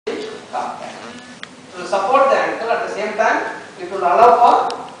top back. It will support the ankle, at the same time it will allow for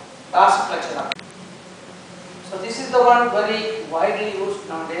dorsiflexion. So this is the one very widely used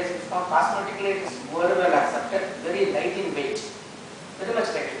nowadays. It's not cosmetically, it is very well accepted, very light in weight, very much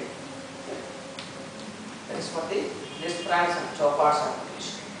light in weight. That is for the wrist pranks and chopars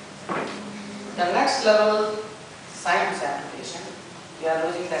application. The next level, science application, we are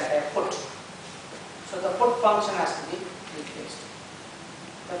using the entire foot. So the foot function has to be replaced.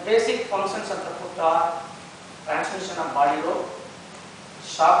 The basic functions of the foot are transmission of body load,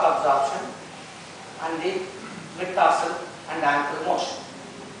 shock absorption, and the mid-tarsal and ankle motion.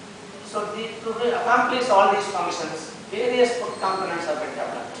 So to accomplish all these functions, various foot components have been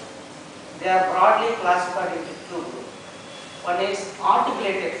developed. They are broadly classified into two groups. One is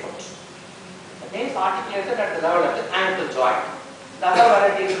articulated foot. That means articulated at the level of the ankle joint. The other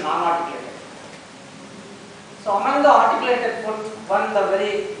variety is non-articulated. So among the articulated foot, one the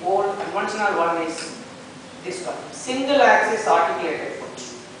very old conventional one is this one, single axis articulated foot.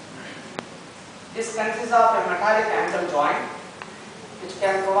 This consists of a metallic ankle joint which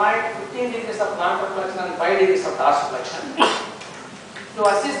can provide 15 degrees of plantar flexion and 5 degrees of dorsiflexion. To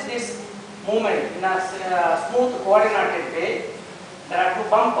assist this movement in a smooth coordinated way, there are two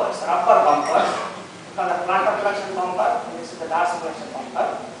bumpers, rubber bumpers, called the plantar flexion bumper and this is the dorsiflexion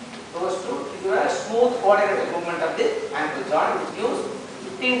bumper. Those two give a smooth coordinated movement of the ankle joint which gives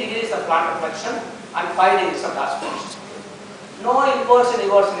 15 degrees of plantar flexion and 5 degrees of dorsiflexion. No inversion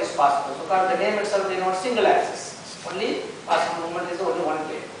eversion is possible because the name itself denotes single axis. Only possible movement is only one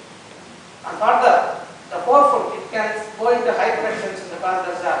plane. And further, the forefoot, it can go into hyperextension because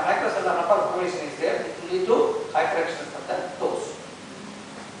there is a microcellular upper provision is there. It will lead to hyperextension of the toes.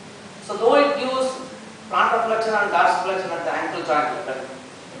 So though it gives plantar flexion and dorsiflexion at the ankle joint level,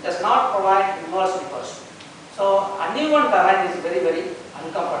 it does not provide inversion eversion. So uneven terrain is very, very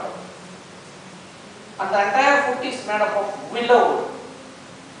uncomfortable. And the entire foot is made up of willow wood.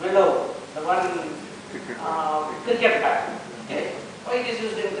 Willow wood, the one cricket bat. Okay. Why it is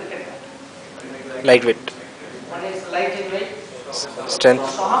used in cricket bat? Lightweight. One is light in weight.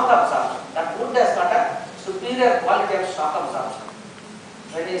 Strength. Shock absorption. That wood has got a superior quality of shock absorption.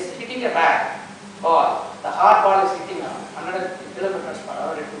 When it is hitting a bat ball, the hard ball is hitting 100 kilometers per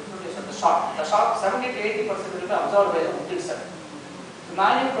hour. It will produce the shock. The shock 70 to 80% will be absorbed by the wood itself.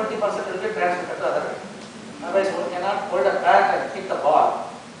 Remaining 20% will be transmitted to other way. Otherwise, one cannot hold a bat and hit the ball,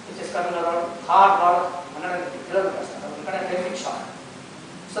 which is coming around hard ball 150 kilometers per hour. You can have a big shock.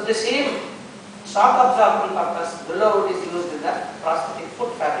 So the same shock absorption purpose, willow wood is used in the prosthetic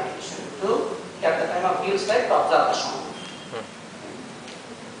foot fabrication to, at the time of heel slide, to absorb the shock.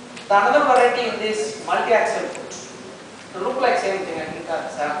 The another variety in this multi-axial foot, to look like same thing, I think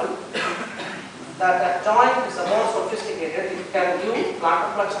example, that joint is a more sophisticated. It can give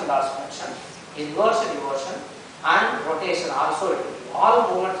plantar flexion, dorsiflexion, inversion, eversion, and rotation also.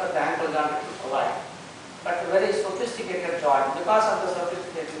 All movements of the ankle joint it will provide. But a very sophisticated joint. Because of the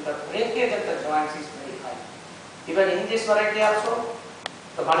sophistication, the breakage of the joints is very high. Even in this variety also,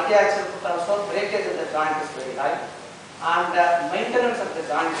 the multi-axial foot also, breakage of the joint is very high. And maintenance of the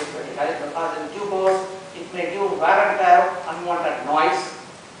joint is very high because in due course, it may give wear and tear, unwanted noise.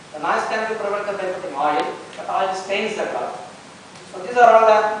 The noise can be prevented by putting oil, but oil stains the cloth. So these are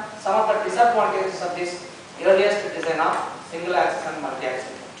all some of the disadvantages of this earliest design of single axis and multi-axis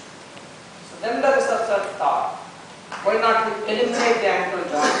foot. So then the researchers thought, why not we eliminate the ankle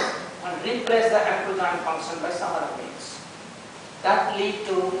joint and replace the ankle joint function by some other means. That lead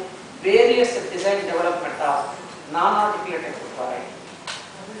to various design development of non-articulated foot variety.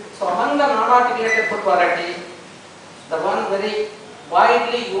 So among the non-articulated foot variety, the one very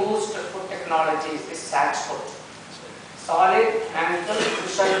widely used foot technology is the Sachs foot. Solid ankle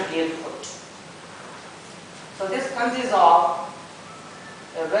cushion heel foot. So this consists of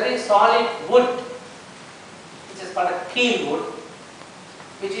a very solid wood which is called a heel wood,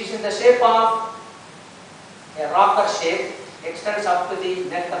 which is in the shape of a rocker shape, extends up to the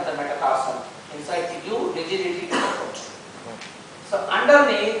neck of the metatarsal inside to give rigidity to the foot. So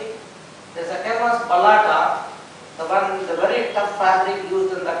underneath there is a canvas balata, the very tough fabric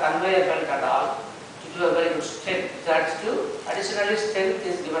used in the conveyor belt and all, to give a very good strength. That's to additionally strength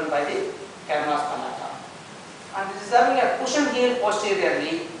is given by the canvas balata. And this is having a cushion heel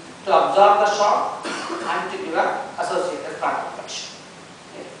posteriorly to absorb the shock and to give a associated plantar flexion.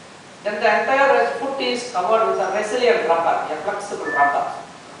 Okay. Then the entire foot is covered with a resilient rubber, a flexible rubber.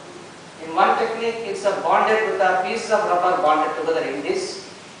 In one technique, it's bonded with a piece of rubber bonded together in this.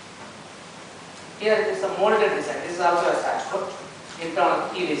 Here it is a molded design. This is also a Sachs foot. Internal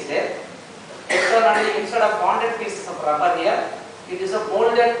heel is there. Externally, instead of bonded pieces of rubber here, it is a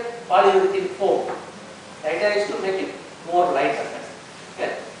molded polyurethane foam. The idea is to make it more lighter.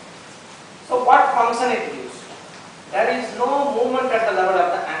 Okay. So what function it gives? There is no movement at the level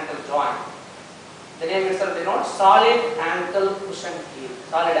of the ankle joint. The name itself denotes solid ankle cushion heel.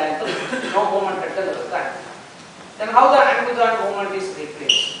 Solid ankle, no movement at the level of the ankle. Then how the ankle joint movement is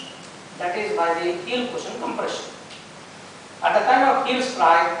replaced? That is by the heel cushion compression. At the time of heel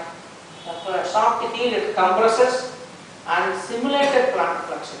strike, the soft heel it compresses and simulated plantar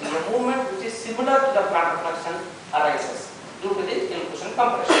flexion. The movement which is similar to the plantar flexion arises due to the heel cushion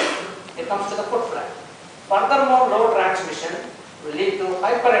compression. It comes to the foot flat. Furthermore, low transmission will lead to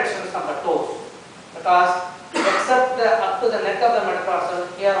hyperextension of the toes because except up to the neck of the metatarsal,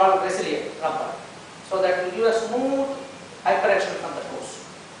 here all resilient rubber. So that will give a smooth hyperextension of the toes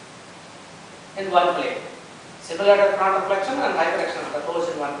in one plane. Similar to plantar flexion and hyperextension of the toes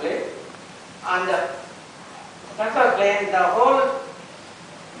in one plane. And the plantar plane, the whole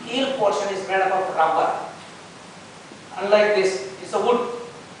heel portion is made up of rubber. Unlike this, it's a wood.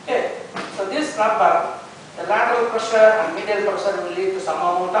 Okay. So this rubber, the lateral pressure and medial pressure will lead to some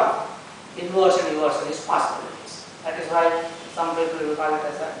amount of inversion eversion is possible. That is why some people will call it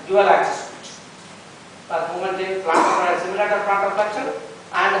as a dual axis switch. But movement in plantar similar to plantar flexion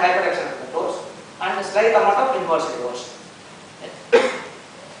and hyperextension of the toes and a slight amount of inversion eversion.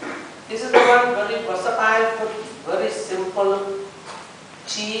 This is the one very versatile foot, very simple,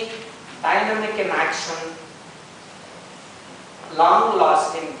 cheap, dynamic in action, long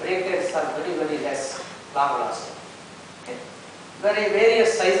lasting, breakage are very less long lasting. Okay. Very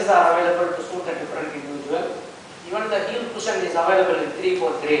various sizes are available to suit a different individual. Even the heel cushion is available in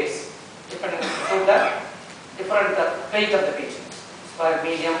 3-4 grades depending on the different weight of the patient. For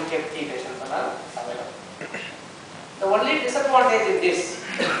medium, hefty patients are available. The only disadvantage is this,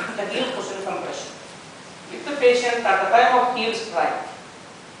 the heel cushion compression. If the patient at the time of heel strike,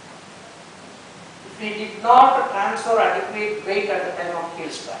 if he did not transfer adequate weight at the time of heel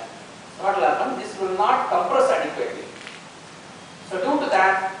strike, what will happen? This will not compress adequately. So due to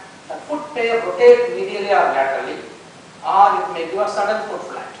that, the foot may rotate medially or laterally, or it may give a sudden foot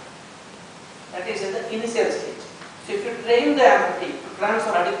flat. That is in the initial stage. So if you train the amputee to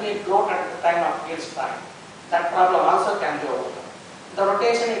transfer adequate load at the time of heel strike, that problem also can be overcome. The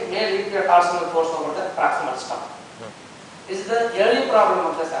rotation, it may lead to a torsional force over the proximal stump. This is the early problem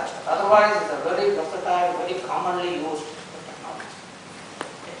of the aspect. Otherwise, it's a very versatile, very commonly used technology.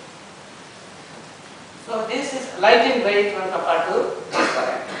 Okay. So this is light in weight when compared to this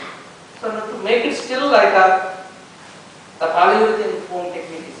current. So now to make it still lighter, the polyurethane foam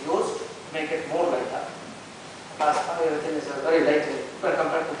technique is used to make it more lighter. Because polyurethane is a very light when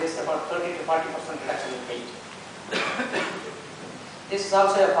compared to this, about 30 to 40% reduction in weight. This is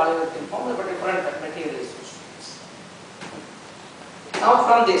also a polyurethane foam, but different material is used. Now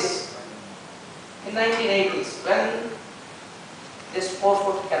from this, in 1980s, when this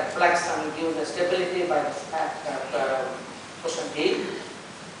forefoot can flex and give the stability by the cushion heel,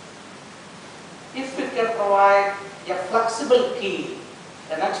 if we can provide a flexible keel,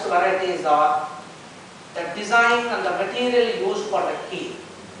 the next varieties are the design and the material used for the keel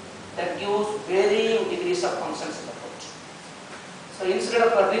that gives varying degrees of functions in the foot. So instead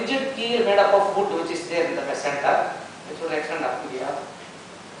of a rigid keel made up of wood which is there in the center, which will extend up to here,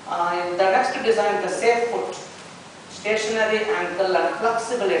 in the next design, the safe foot, stationary ankle and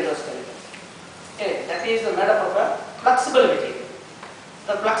flexible endoskeleton. Okay, that is made up of a flexible material.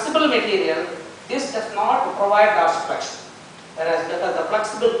 The flexible material, this does not provide dorsiflexion, whereas the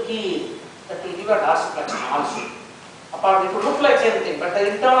flexible keel that will give a dorsiflexion also. Apart, it will look like same thing, but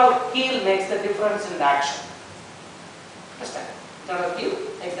the internal keel makes the difference in the action. Understand? Internal keel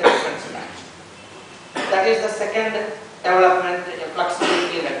makes the difference in action. That is the second development, a flexible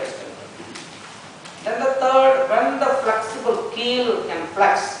keel endoskeleton. Then the third, when the flexible keel can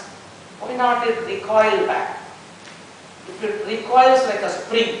flex, why not it recoil back? If it recoils like a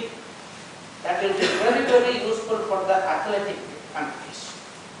spring, that will be very useful for the athletic amputees.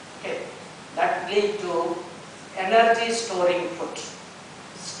 Okay, that lead to energy storing foot,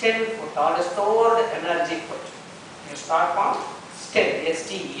 stem foot or a stored energy foot. You start from stem,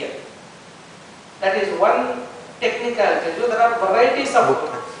 S-T-E-M. That is one technicality. There are varieties of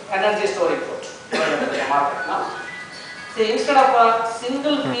energy storing foot available in the market now. See, instead of a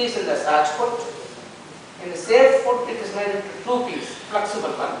single piece in the sarch foot, in the safe foot it is made into two pieces,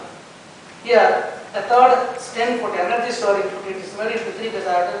 flexible one. Here, the third stem foot, energy storing foot, it is made into three pieces.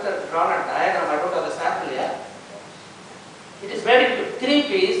 I have drawn a diagram, I don't have the sample here. It is made into three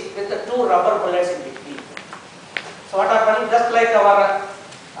pieces with the two rubber bullets in between. So what happens, just like our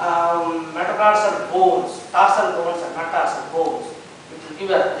metatarsal bones, tarsal bones and metatarsal bones, which will give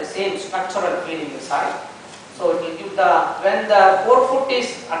the same structural feeling inside. So it will give when the forefoot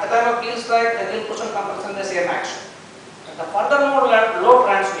is at the time of heel slide, the heel cushion compression the same action. And the furthermore low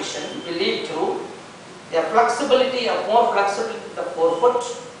transmission will lead to the flexibility of more flexibility of the forefoot.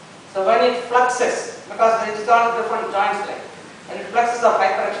 So when it flexes, because it is on different joints like, when it flexes the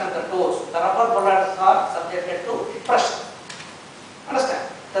high correction of the toes, the rubber bullets are subjected to pressure.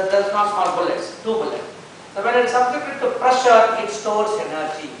 Understand? That there is not small bullets, two bullets. So when it is subjected to pressure, it stores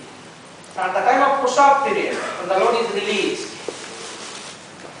energy. So at the time of push-off period, when the load is released,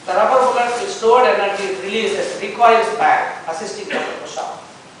 the rubber bullets with stored energy releases, recoils back, assisting the push-off.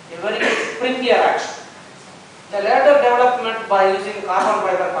 A very springier action. The later development by using carbon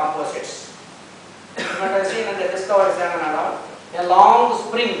fiber composites. You might have seen in the Discover exam and all, a long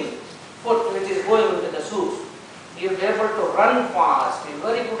spring foot which is going into the shoes. You will be able to run fast, a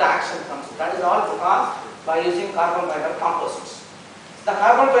very good action comes. That is all because by using carbon fiber composites. The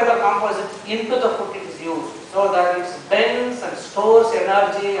carbon fiber composite into the foot it is used so that it bends and stores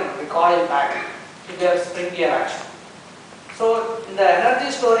energy and recoil back to their springier action. So in the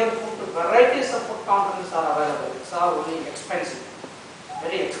energy storing foot, varieties of foot components are available. It's all only expensive,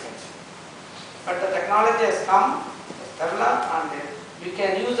 very expensive. But the technology has come, has developed, and you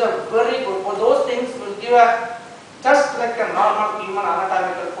can use a very good, for those things will give a just like a normal human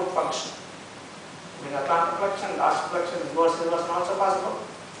anatomical foot function. With a plantar flexion, dorsiflexion, reverse is also possible.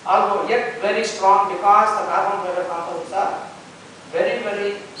 Although yet very strong because the carbon fiber composites are very,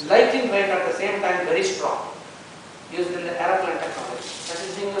 very light in weight at the same time very strong. Used in the aeroplane technology. That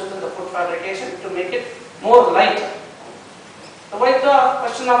is being used in the foot fabrication to make it more lighter. So why the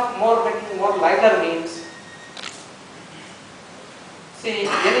question of making more lighter means, see,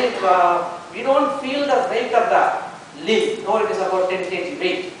 we don't feel the weight of the limb, though it is about 10 kg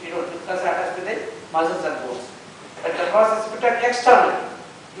weight. We don't, because it attached with the muscles and bones. But the process is put externally.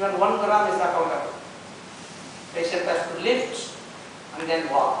 Even 1 gram is accountable. Patient has to lift and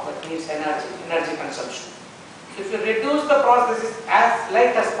then walk. That means energy consumption. If you reduce the prosthesis as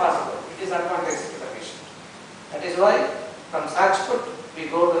light as possible, it is advantageous to the patient. That is why from such foot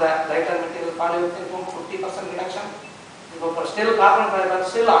we go to the lighter material polyurethane foam, 50% reduction. We go for still carbon fiber,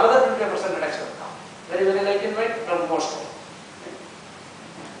 still another 25% reduction. Very, very light in weight from most.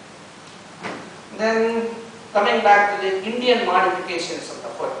 Then coming back to the Indian modifications of the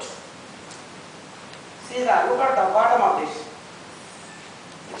foot. See, look at the bottom of this.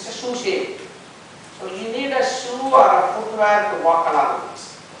 It's a shoe shape. So you need a shoe or a footwear to walk along with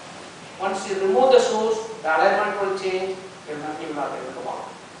this. Once you remove the shoes, the alignment will change, you will not be able to walk.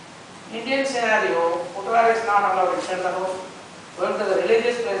 Indian scenario, footwear is not allowed inside the house. Going to the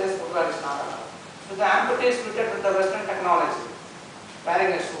religious places, footwear is not allowed. So the amputee is fitted with the Western technology,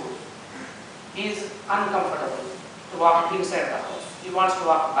 wearing a shoe. He is uncomfortable to walk inside the house. He wants to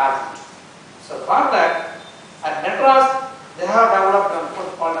walk barefoot. So for that, at Madras, they have developed a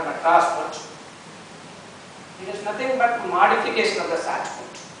foot called a Madras foot. It is nothing but modification of the Sach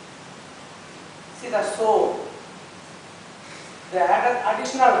foot. See the sole. They added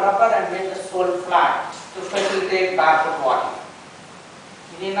additional rubber and made the sole flat to facilitate barefoot walking.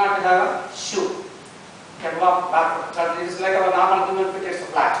 You need not have a shoe. You can walk barefoot. But it is like a normal human foot, it's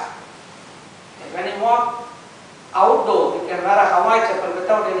flat. And when you walk outdoor, you can wear a Hawaii chapel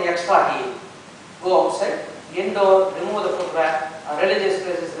without any extra heel. Go outside, indoor, remove the footwear, religious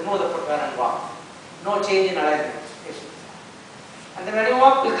places, remove the footwear and walk. No change in alignment. And then when you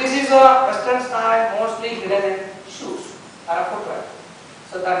walk, this is a Western style, mostly hidden in shoes or a footwear.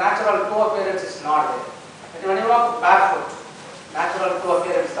 So the natural toe appearance is not there. But when you walk barefoot, natural toe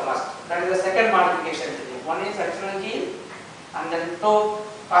appearance is the must. That is the second modification. One is additional heel and then toe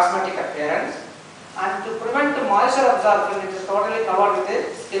cosmetic appearance. And to prevent the moisture absorption, it is totally covered with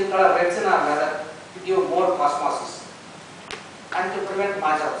a skin color resin or leather to give more osmosis and to prevent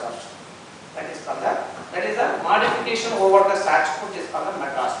moisture absorption. That is called that is a modification over the Sach foot is called the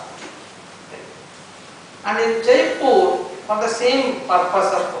Madras foot. Okay. And in Jaipur, for the same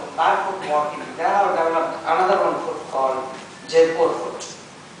purpose of barefoot walking, they have developed another one foot called Jaipur foot.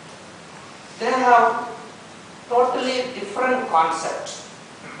 They have totally different concept,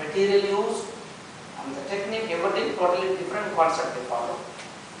 material use and the technique, everything totally different concept they follow.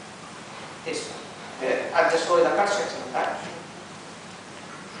 This one. I'll just show you the construction of that.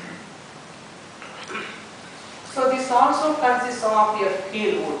 So this also consists of your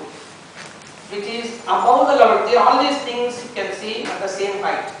heel wood, which is above the level. All these things you can see at the same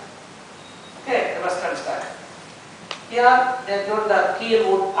height. Okay, the Western style. Here they put the heel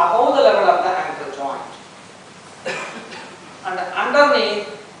wood above the level of the ankle joint. And underneath,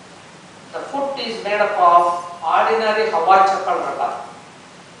 the foot is made up of ordinary Hawaii chapel rubber.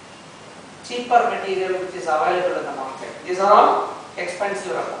 cheaper material which is available in the market. These are all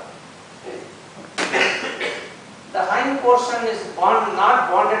expensive rubber. The hind portion is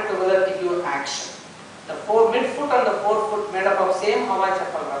not bonded together to give action. The midfoot and the forefoot made up of same Hawaii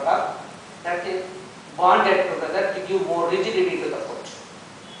chappal rubber that is bonded together to give more rigidity to the foot.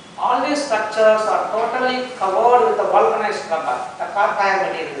 All these structures are totally covered with the vulcanized rubber, the car tire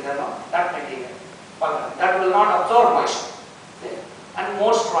material, that material, that will not absorb moisture, and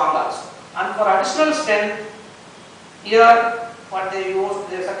more strong also. And for additional strength, here what they use,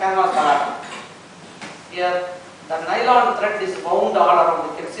 there is a canvas collagen. Here the nylon thread is wound all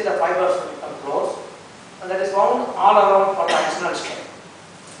around. You can see the fibers will become close, and that is wound all around for the additional strength.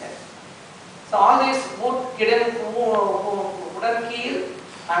 So all these wooden keel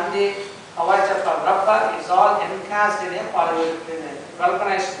and the Hawaii chappal rubber is all encased in a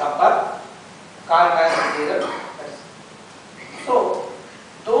vulcanized rubber car tire material. So,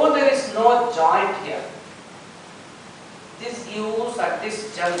 though there is no joint here, this gives at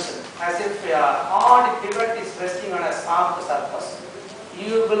this junction as if a hard pivot is resting on a soft surface.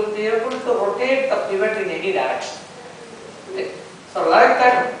 You will be able to rotate the pivot in any direction. Okay. So, like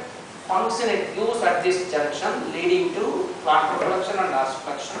that function it gives at this junction, leading to plantar flexion and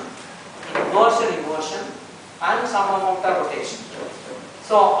dorsiflexion, inversion, and some amount of rotation.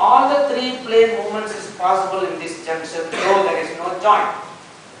 So all the three plane movements is possible in this junction, though there is no joint.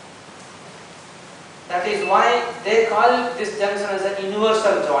 That is why they call this junction as an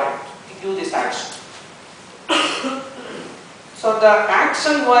universal joint to give this action. So the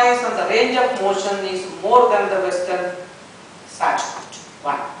action wise and the range of motion is more than the Western satchel.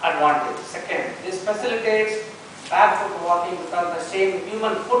 One advantage. Second, this facilitates barefoot walking because the same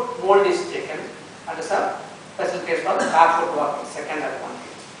human foot mold is taken and facilitates for barefoot walking. Second advantage.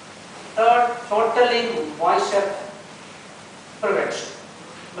 Third, totally moisture prevention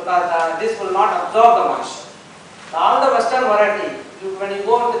because this will not absorb the moisture. All the Western variety, when you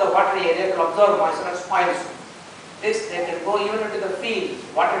go into the watery area, it will absorb moisture and spoil soon. This they can go even into the field,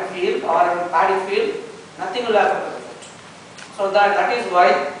 water field or even paddy field, nothing will happen to the foot. So that is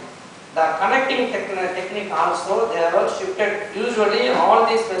why the connecting technique also they are all shifted. Usually all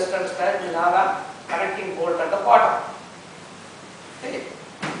these Western styles will have a connecting bolt at the bottom. Okay.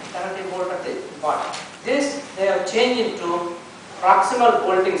 Connecting bolt at the bottom. This they have changed into proximal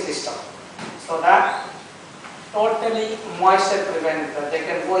bolting system, so that totally moisture prevent. They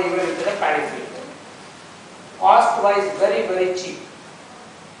can go even into the paddy field. Cost wise very cheap,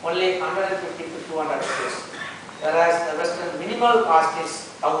 only 150 to 200 rupees. Whereas the Western minimal cost is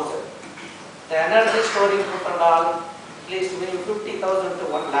 1000. The energy storing foot and all, at least minimum 50,000 to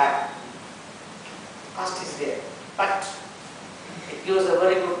 1 lakh. Cost is there, but it gives a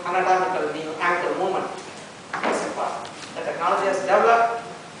very good anatomical new ankle movement. That's important. The technology has developed.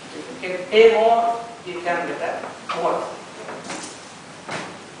 If you can pay more, you can get more.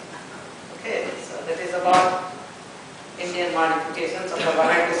 Okay, so that is about Indian modifications of the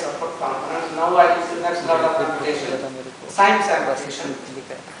varieties of foot components. Now I will do next level of computation, science application.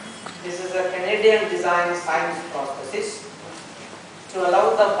 This is a Canadian design science prosthesis. To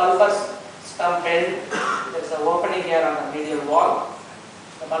allow the bulbous stump end, there is an opening here on the medial wall.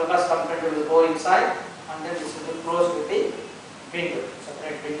 The bulbous stump end will go inside, and then this will be closed with the window,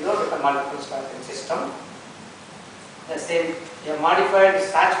 separate window with a multiple sliding system. The same, a modified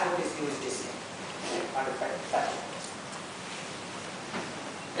satch foot is used this year. Modified satch foot.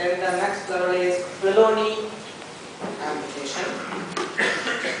 Then the next level is Belloni amputation.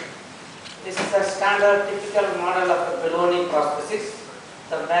 This is a standard typical model of a Belloni prosthesis.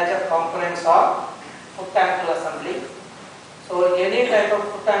 The major components are foot ankle assembly. So any type of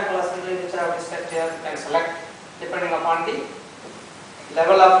foot ankle assembly which I have discussed here you can select depending upon the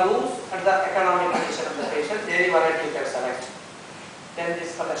level of use and the economic condition of the patient. Any variety you can select. Then this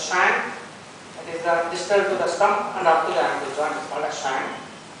is for the shank. That is the distal to the stump and up to the ankle joint is called a shank.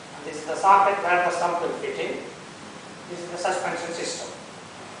 This is the socket where the stump will fit in. This is the suspension system.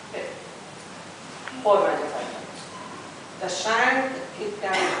 Okay. 4 major factors. The shank, it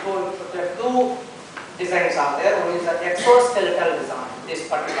can go into the 2 designs are there. One is the exoskeletal design, this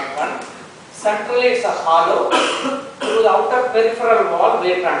particular one. Centrally it's a hollow through the outer peripheral wall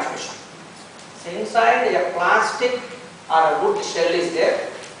weight transmission. So inside a plastic or a wood shell is there.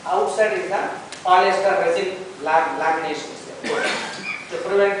 Outside is a polyester resin lamination is there to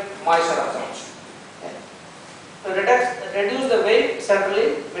prevent moisture absorption. Okay. To reduce the weight,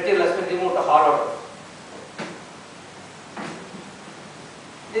 centrally material has been removed to hollow.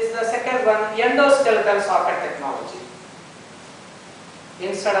 This is the second one, endoskeletal socket technology.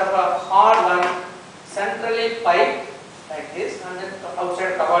 Instead of a hard one, centrally piped like this and then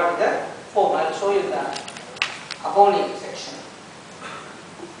outside covered with a foam. I will show you the bony section.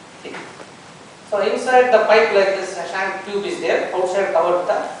 Okay. So inside the pipe like this, a shank tube is there. Outside covered with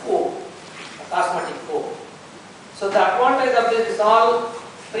the foam, the cosmetic foam. So the advantage of this is all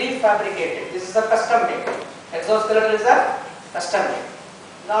prefabricated. This is a custom made. Exoskeleton is a custom made.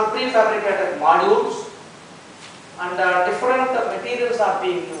 Now prefabricated modules, and different materials are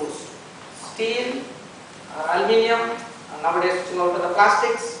being used. Steel, aluminium, and nowadays switching over to the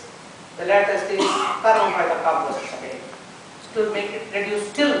plastics. The latest is carbon fiber composites again, to make it reduce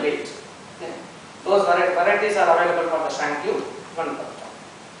still weight. Okay. Those varieties are available for the shank tube.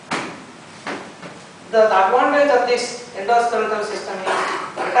 The advantage of this endoskeletal system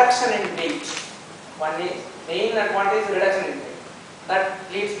is reduction in weight. One is main advantage is reduction in weight.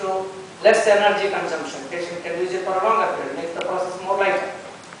 That leads to less energy consumption. Patient can use it for a longer period, makes the process more lighter.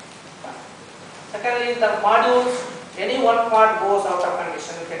 Secondly, the modules, any one part goes out of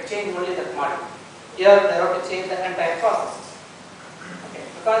condition, you can change only that module. Here they have to change the entire process. Okay.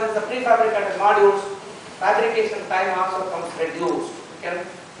 Because it's the prefabricated modules, fabrication time also comes reduced. You can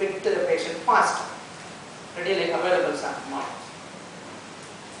fit to the patient faster. Readily available sample models.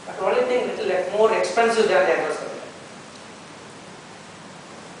 But the only thing little more expensive than the endoskeleton.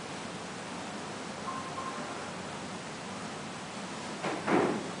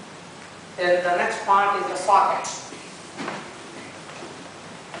 Then the next part is the socket.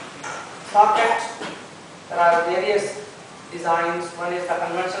 Socket, there are various designs. One is the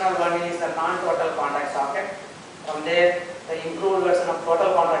conventional, one is the non-total contact socket. From there, the improved version of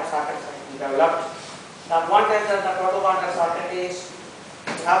total contact sockets have been developed. The advantage of the total contact socket is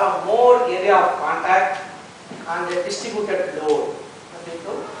you have a more area of contact and a distributed load.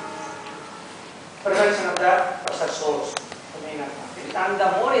 Prevention of the pressure source, the main advantage. And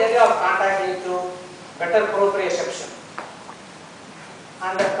the more area of contact leads to better proprioception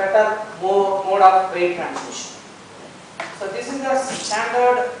and a better mode of weight transmission. So this is the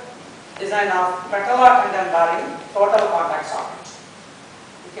standard design of patella tendon bearing total contact socket.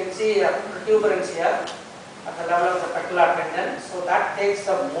 You can see a protuberance here at the level of the patellar tendon. So that takes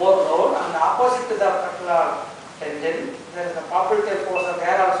the more load, and opposite to the patellar tendon there is a popliteal fossa.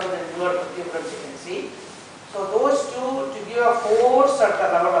 There also the newer protuberance you can see. So those two to give a force at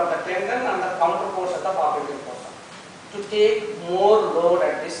the level of the tendon and the counter force at the popliteal fossa to take more load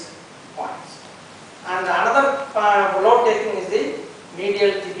at this point. And another load taking is the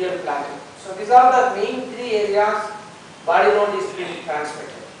medial tibial plateau. So these are the main three areas body load is being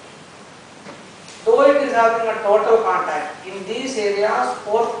transmitted. Though it is having a total contact, in these areas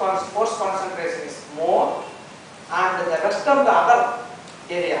force concentration is more, and the rest of the other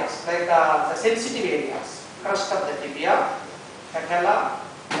areas like the sensitive areas, crust of the tibia, patella,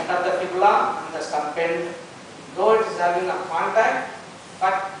 head of the fibula and the stump end, though it is having a contact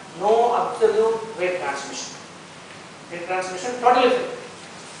but no absolute weight transmission. Weight transmission totally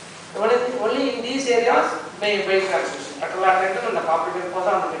free. Only in these areas may weight transmission, patellar tendon and the popliteal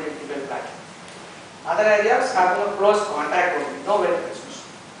fossa and the medial tibial plateau. Other areas having a close contact only, no weight transmission.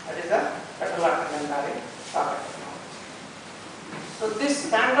 That is the patellar tendon bearing socket technology. So this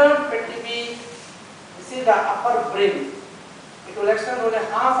standard PTB, this is the upper brim. It will extend only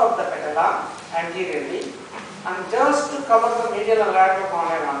half of the patella anteriorly and just to cover the medial and lateral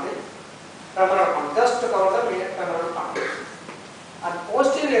condyle on the femoral condyle, just to cover the femoral condyle. And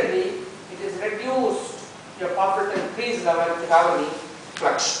posteriorly, it is reduced to a popliteal crease level to have any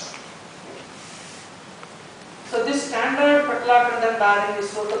flexion. So this standard patellar tendon bearing is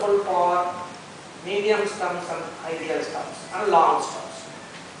suitable for medium stumps and ideal stumps and long stumps.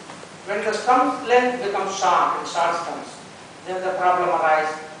 When the stump length becomes short in short stumps, then the problem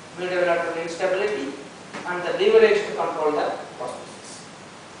arises medial lateral instability and the leverage to control the prosthesis.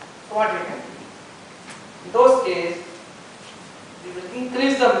 So what we can do? In those cases, we will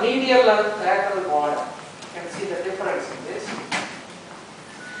increase the medial and lateral border. You can see the difference in this.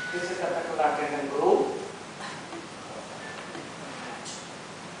 This is the patellar tendon groove.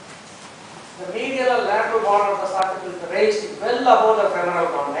 The medial and lateral border of the socket will be raised well above the femoral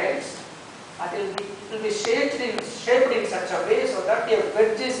condyles, and it will be shaped in such a way so that a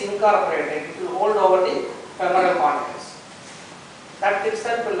wedge is incorporated. It will hold over the femoral condyles. That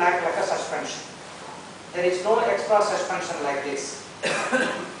itself will act like a suspension. There is no extra suspension like this.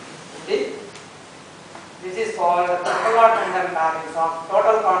 This is called the patellar tendon bearing of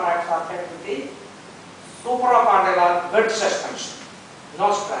total contact socket with the supracondylar wedge suspension,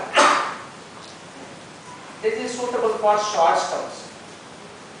 no strap. This is suitable for short stumps.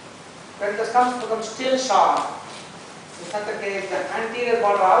 When the stumps become still short, in such a case the anterior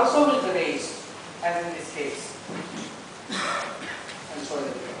border also will be raised, as in this case. And so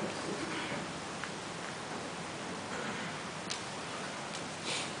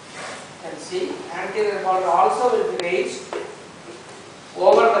see anterior border also will be raised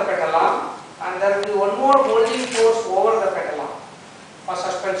over the patella, and there will be one more holding force over the patella for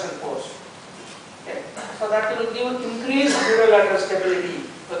suspension force. Okay. So that will give increased bilateral stability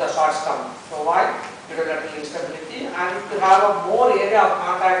to the short stump. So why? Bilateral instability, and to have a more area of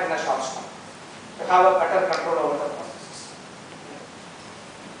contact in the short stump, to have a better control over the prosthesis.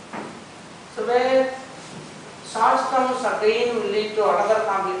 So where short stumps again will lead to another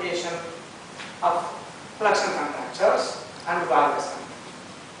complication of flexion contractures and valgus.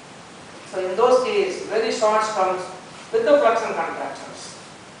 So in those cases, very short stumps with the flexion contractures.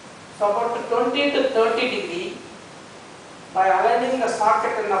 So about 20 to 30 degree, by aligning the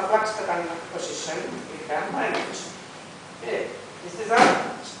socket in the flexed position, we can manage. Okay. This is a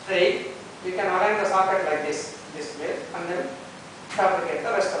straight. We can align the socket like this way, and then fabricate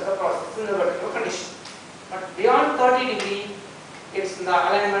the rest of the process in the vertical condition. But beyond 30 degree, it's the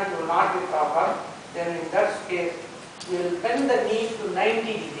alignment will not be proper. Then in that case, we will bend the knee to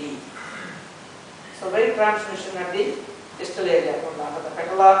 90 degree. So weight transmission at the distal area from the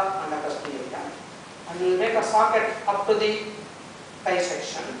patella and the custal area. And we will make a socket up to the thigh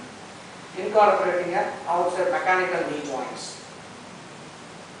section, incorporating an outside mechanical knee joints.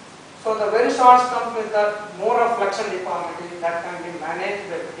 So the very short stump with the more of flexion deformity that can be managed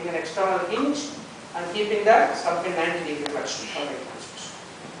by putting an external hinge and keeping the stump in 90 degree flexion for weight transmission.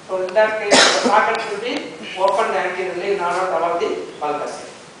 So in that case, the socket will be opened anteriorly in order to allow the valgus.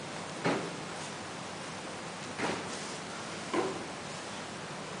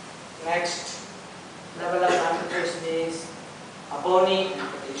 Next level of amputation is a bony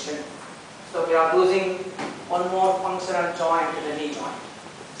amputation. So we are losing one more functional joint in the knee joint.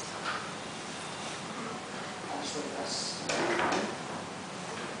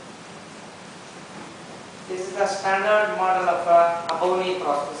 This is the standard model of a bony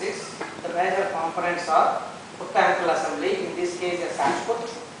prosthesis. The major components are foot ankle assembly, in this case a sash foot.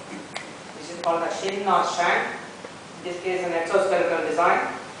 This is called a shin or shank. In this case an exoskeletal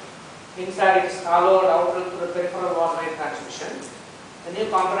design. Inside it is hollowed out through the peripheral wall weight transmission. The new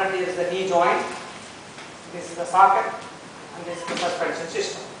component is the knee joint. This is the socket, and this is the suspension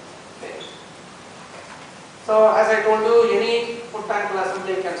system. Okay. So as I told you, any foot ankle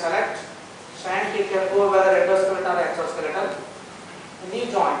assembly you can select. Shank you can go whether endoskeletal or exoskeletal. The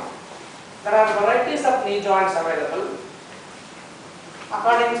knee joint. There are varieties of knee joints available.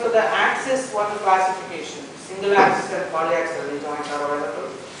 According to the axis one classification, single axis and polyaxial knee joints are available.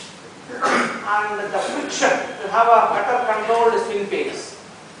 And the friction, to have a better controlled swing pace,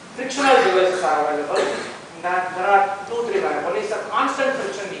 frictional devices are available. And that there are 2-3 variables. One is a constant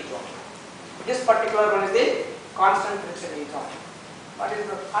friction knee joint. This particular one is the constant friction knee joint. What is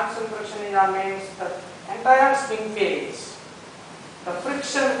the constant friction knee joint means? The entire swing phase, the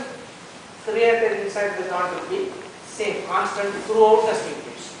friction created inside the joint will be same, constant throughout the swing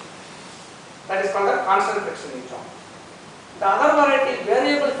phase. That is called the constant friction knee joint. The other variety,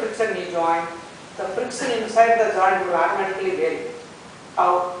 variable friction knee joint, the friction inside the joint will automatically vary.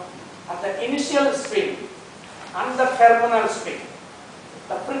 How? At the initial swing and the terminal swing,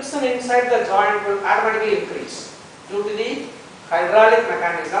 the friction inside the joint will automatically increase due to the hydraulic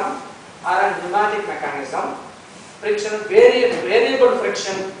mechanism or a pneumatic mechanism. Friction, variable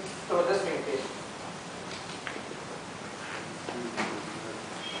friction through the swing phase.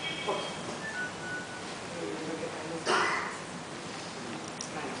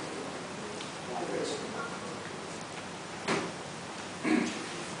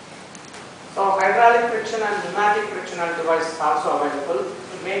 So hydraulic friction and pneumatic frictional device is also available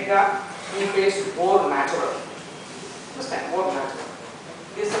to make the swing phase more natural. Understand? More natural.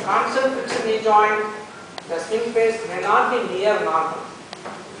 This is a constant friction knee joint. The swing phase may not be near normal.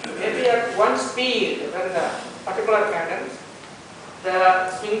 Maybe at one speed, when the particular cadence,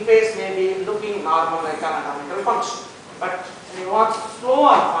 the swing phase may be looking normal like an anatomical function. But when you walk slow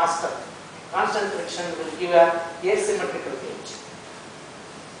or faster, constant friction will give a asymmetrical gauge.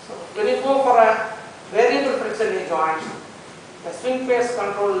 So when you go for a variable friction knee joint, the swing phase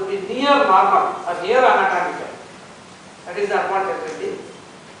control will be near normal or near anatomical. That is the advantage of the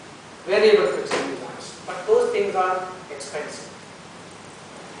variable friction knee joints. But those things are expensive.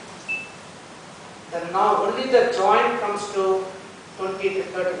 Then now only the joint comes to 20 to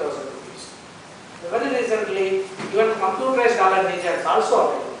 30,000 rupees. Very recently, even computerized dollar knee joints also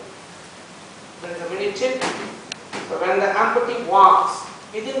available. There is a mini chip. So when the amputee walks,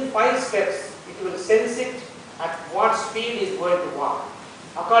 within 5 steps, it will sense it at what speed is going to walk.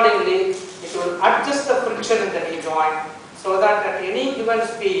 Accordingly, it will adjust the friction in the knee joint so that at any given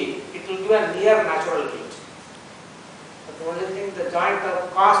speed, it will give a near natural gauge. The The only thing, the joint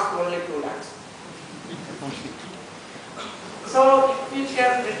cost only 2 lakhs. So if you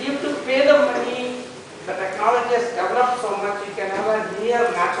have to pay the money, the technology has developed so much, you can have a near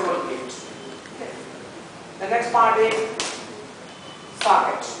natural gauge. Okay. The next part is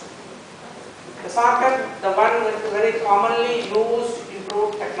socket. The socket, the one which is very commonly used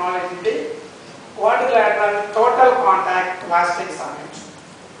improved technology, the quadrilateral total contact plastic socket.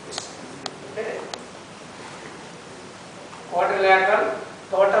 Okay. Quadrilateral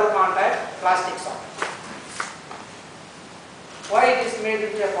total contact plastic socket. Why it is made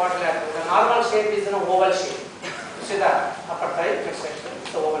into a quadrilateral? The normal shape is in an oval shape. You see the upper type, next section,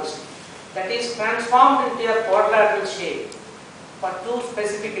 it's the oval shape. That is transformed into a quadrilateral shape for 2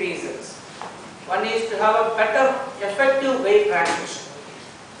 specific reasons. One is to have a better effective weight transmission.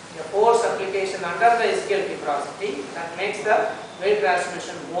 The force application under the ischial tuberosity that makes the weight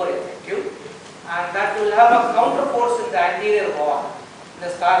transmission more effective, and that will have a counter force in the anterior wall, the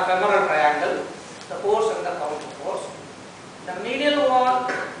femoral triangle, the force and the counter force. The medial wall,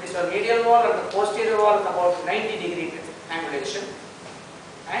 this is medial wall, and the posterior wall is about 90-degree angulation.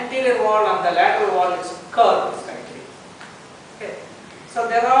 Anterior wall and the lateral wall is curved slightly. Okay. So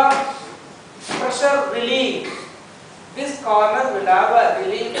there are pressure relief. This corner will have a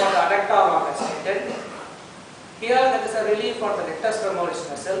relief for the adductor arm extended. Here there is a relief for the rectus femoris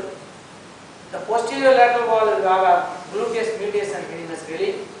muscle. The posterior lateral wall will have a gluteus medius and minimus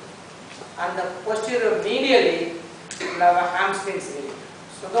relief, and the posterior medially will have a hamstrings relief.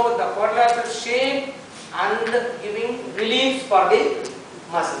 So though the quadrilateral shape and giving reliefs for the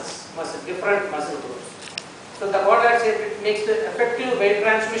muscles, different muscle groups. So the quadrilateral shape, it makes the effective weight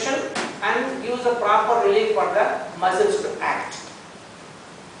transmission and gives a proper relief for the muscles to act.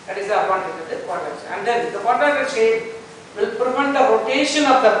 That is the advantage of the quadrilateral. And then the quadrilateral shape will prevent the rotation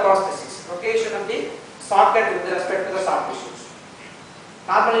of the prosthesis, rotation of the socket with respect to the soft tissues.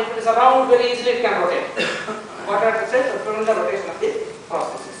 Normally, if it is around, very easily it can rotate. Quadrilateral shape will prevent the rotation of the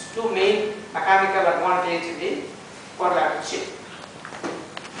prosthesis. 2 main mechanical advantages in the quadrilateral shape.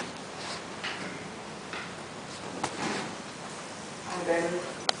 And then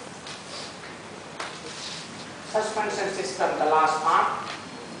suspension system, the last part.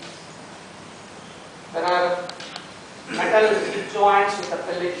 There are metal hip joints with a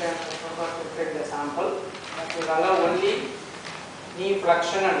pellicle to take the sample that will allow only knee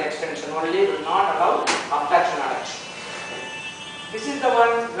flexion and extension, only will not allow abduction adduction. This is the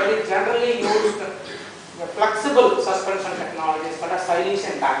one very generally used, the flexible suspension technology is called a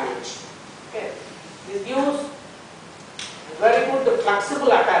Silesian bandage. Okay. This gives very good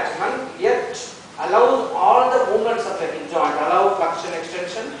flexible attachment, yet allows all the movements of the hip joint, allow flexion,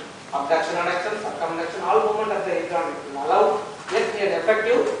 extension, abduction, adduction, circumduction, all movement of the hip joint will allow yet an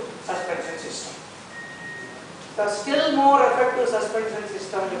effective suspension system. The still more effective suspension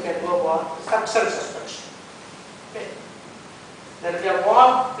system you can go for suction suspension. Okay. There will be a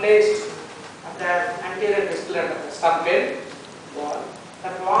wall placed at the anterior distal end of the stump end wall.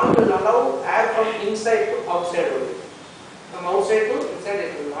 That wall will allow air from inside to outside only. From outside to inside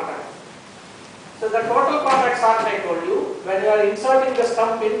it will not happen. So the total contact socket I told you, when you are inserting the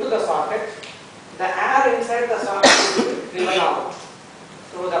stump into the socket, the air inside the socket will be driven out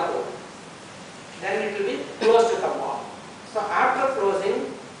through the hole. Then it will be close to the wall. So after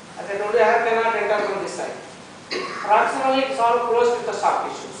closing, as I told you, air cannot enter from this side. Proximally it is all close to the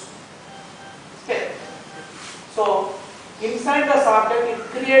soft tissues. Okay. So inside the socket it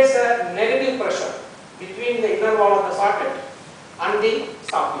creates a negative pressure between the inner wall of the socket and the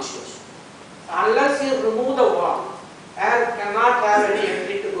soft tissues. Unless you remove the wall, air cannot have any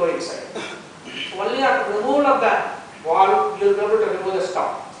entry to go inside. Only after removal of the wall, you will be able to remove the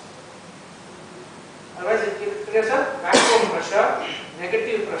stump. Otherwise, it creates a vacuum pressure,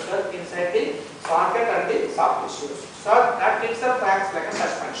 negative pressure inside the socket and the soft tissues. So that itself acts like a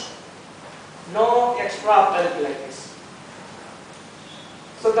suspension. No extra belt like this.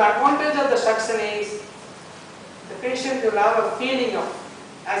 So the advantage of the suction is the patient will have a feeling of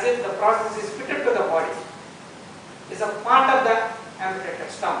as if the prosthesis is fitted to the body. It's a part of the amputated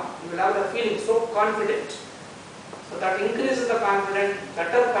stump. You will have the feeling so confident. So that increases the confidence,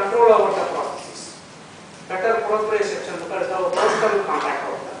 better control over the prosthesis, better proprioception because of postal contact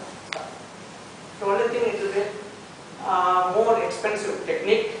over the stump. The only thing it will be more expensive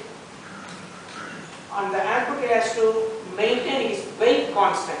technique, and the amputee has to maintain his weight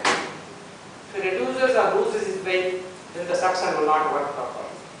constant. If he reduces or loses his weight, then the suction will not work properly.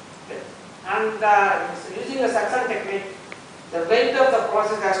 Okay. And using a suction technique, the weight of the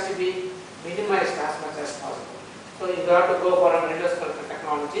process has to be minimized as much as possible. So you have to go for an endoscopic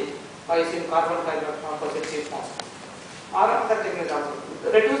technology by using carbon fiber composites if possible. or other technique also.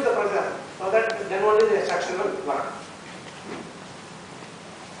 Reduce the pressure so that then only the extraction will work.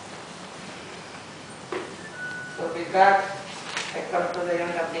 So with that, I come to the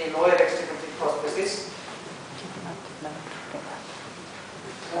end of the lower extremity prosthesis.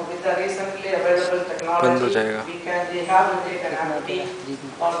 So with the recently available technology, we have an amputee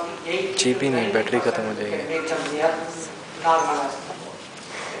or the 8 to 90% we can make them near normal as before.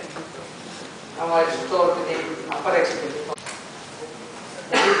 Now I restore to the upper extremity.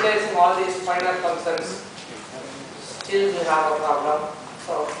 Replacing all these spinal concerns, still we have a problem.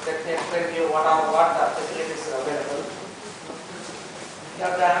 So let me explain to you what the facilities are available. You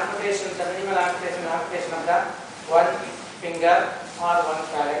have the amputation, the minimal amputation of the one finger or one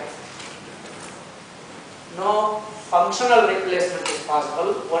palate. No functional replacement is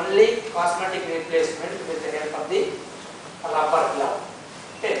possible, only cosmetic replacement with the help of the rubber glove.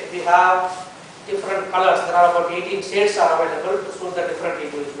 Okay, we have different colors. There are about 18 shades are available to suit the different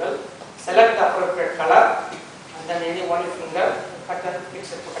individual. Select the appropriate color and then any one finger cut and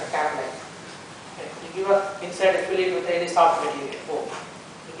fix it, put a cap like. Okay. You give a inside fill it with any soft material. Oh.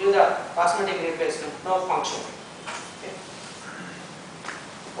 You give the cosmetic replacement, no function. Okay.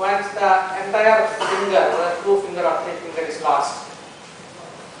 Once the entire finger, whether 2 finger or 3 finger is lost,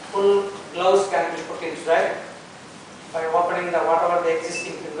 full gloves can be put inside by opening the whatever the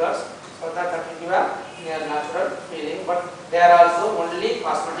existing fingers, so that will give a near natural feeling, but they are also only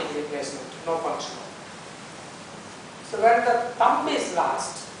cosmetic replacement, no function. So when the thumb is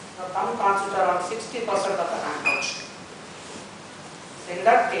lost, the thumb constitutes around 60% of the hand function. In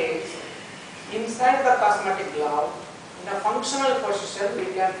that case, inside the cosmetic glove, in a functional position,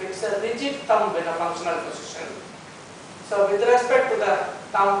 we can fix a rigid thumb in a functional position. So with respect to the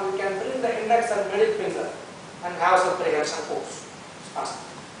thumb, we can bring the index and middle finger and have some prehension force.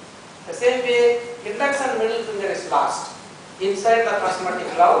 The same way, index and middle finger is lost. Inside the cosmetic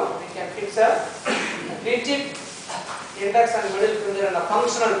glove, we can fix a rigid index and middle finger in a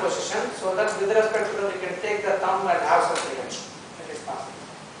functional position, so that with respect to them, we can take the thumb and have some prehension. That is possible.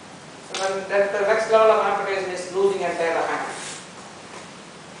 So when the next level of amputation is losing entire hand.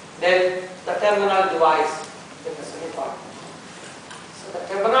 Then the terminal device is the semi-part. So the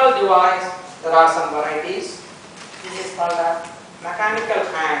terminal device, there are some varieties. This is called a mechanical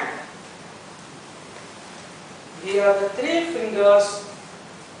hand. Here the 3 fingers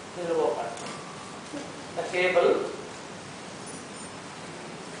will open. The cable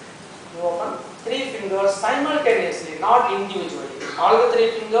you open 3 fingers simultaneously, not individually. All the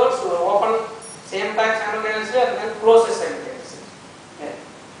 3 fingers will open same time simultaneously and then close it simultaneously. Okay.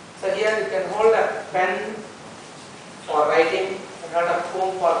 So here you can hold a pen for writing, you can hold a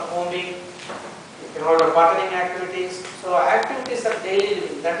comb for combing, you can hold a buttoning activities. So activities of daily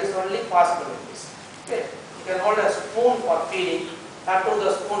living, that is only possible in this. Okay. You can hold a spoon for feeding. That too,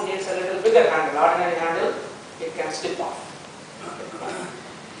 the spoon needs a little bigger handle. Ordinary handle, it can slip off.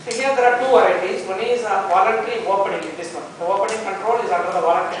 So here there are 2 varieties. One is a voluntary opening in this one. The opening control is under the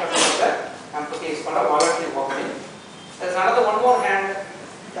voluntary control of the amputee. Is called a voluntary opening. There is another one more hand.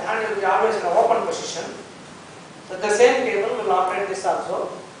 The hand will be always in an open position. So the same cable will operate this also.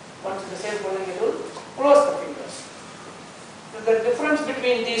 Once the same position, it will close the fingers. So the difference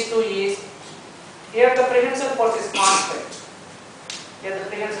between these 2 is, here the prehension force is constant. Here the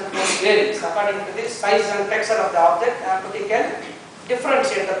prehension force varies according to the size and texture of the object. Amputee can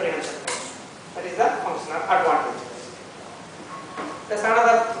differentiate the prehension force. That is the functional advantage. There's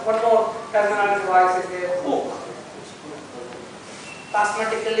one more terminal device is a hook.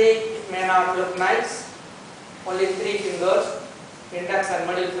 Cosmetically, it may not look nice. Only 3 fingers, index and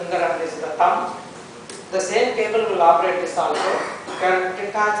middle finger, and this is the thumb. The same cable will operate this also. You can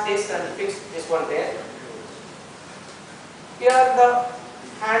attach this and fix this one there. Here the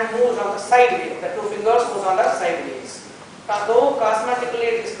hand moves on the side way. The 2 fingers move on the sideways. Though cosmetically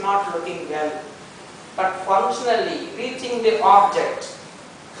it is not looking well, but functionally reaching the object,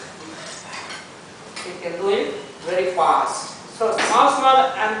 it can do it very fast. So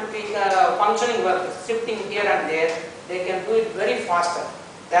small amputee functioning work, shifting here and there, they can do it very faster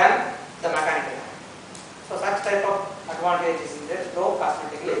than the mechanical hand. So such type of advantage is in there, though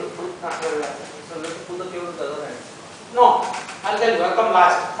cosmetically not very well. So let us pull the cable with the other hand. No, I'll tell you, I'll come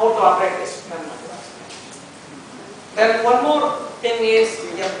last, how to operate this. Then one more thing is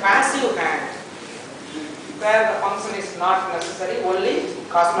a passive hand, where the function is not necessary, only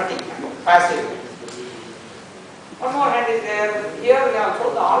cosmetic hand, passive hand. One more hand is there. Here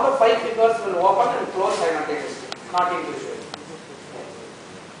also all the 5 fingers will open and close simultaneously, not individually.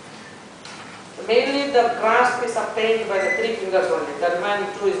 So mainly the grasp is obtained by the 3 fingers only. The remaining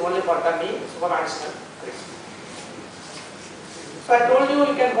 2 is only for dummy, so one additional. So I told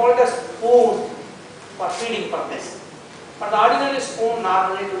you can hold a spoon for feeding purpose. But the ordinary spoon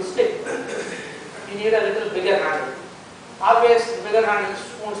normally will slip. You need a little bigger handle. Always bigger handle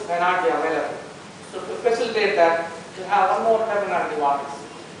spoons may not be available. So to facilitate that, you have one more terminal device.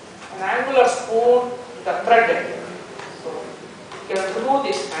 An angular spoon with a thread here. So you can remove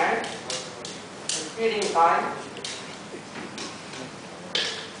this hand in feeding time.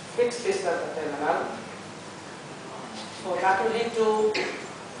 Fix this at the terminal. So that will lead to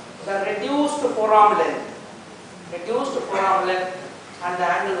the reduced forearm length. Reduced forearm length and the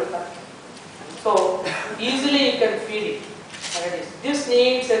angle will cut. So easily you can feed it. This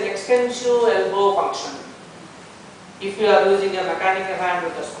needs an extensive elbow function if you are using a mechanical hand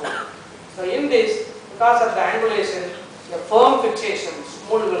with a spoon. So in this, because of the angulation, the firm fixation,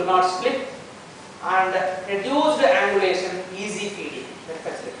 spoon will not slip, and reduced angulation, easy feeding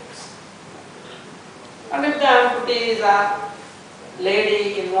facilities. And if the amputee is a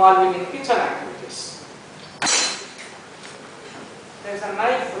lady involving in kitchen activities, there is a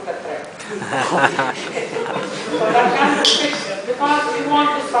knife with a thread. So that can be fixed because we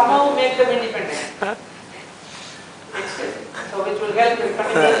want to somehow make them independent. So which will help in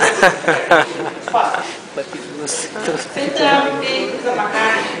cutting the first. Since the amputee is a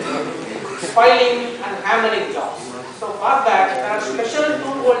mechanic, filing and hammering jobs. So for that, there are special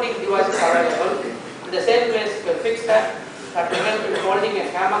tool holding devices available. In the same place, you can fix that. That will help in holding a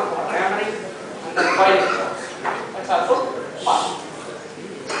hammer for hammering and then filing jobs. That's also fast.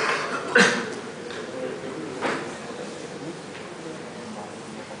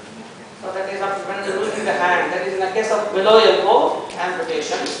 So that is up when you're using the hand. That is in the case of below elbow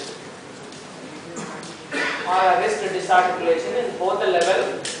amputation or a wrist disarticulation in both the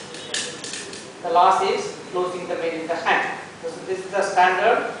level. The loss is losing the weight in the hand. So this is the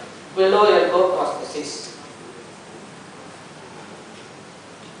standard below elbow prosthesis.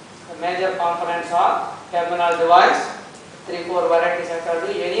 The major components are terminal device, 3-4 varieties I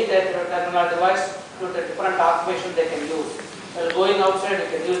told you. Any terminal device to the different occupation they can use. While going outside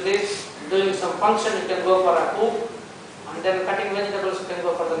you can use this. Doing some function you can go for a hook, and then cutting vegetables you can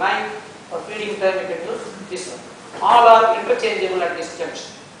go for the knife. For feeding time you can use this one. All are interchangeable at this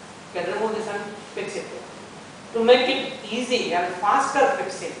junction. You can remove this and fix it. To make it easy and faster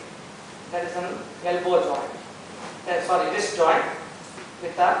fixing, there is an elbow joint, wrist joint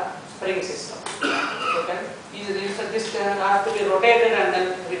with a spring system. You can easily insert this, has to be rotated and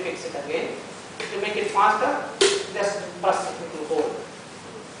then refix it again. To make it faster, just press it into hold.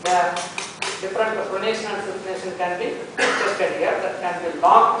 The different pronation and supination can be adjusted here. That can be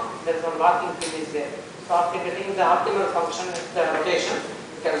locked. There is no locking pin is there. So after getting the optimal function with the rotation,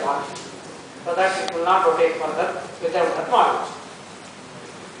 you can lock it, so that it will not rotate further without that knowledge.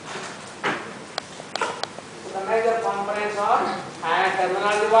 So the major components are hand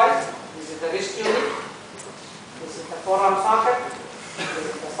terminal device. This is the wrist unit. This is the forearm socket. This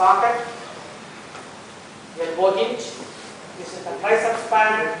is the socket. Elbow hinge. This is the triceps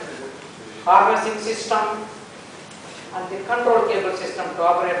pad, harnessing system, and the control cable system to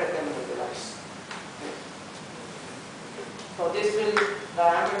operate the terminal device. So this will, the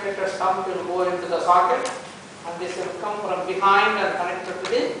amputator's thumb will go into the socket, and this will come from behind and connected to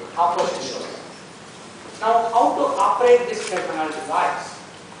the opposite shoulder. Now, how to operate this terminal device?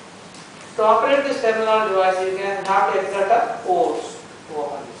 To operate this terminal device, you can have to exert a force to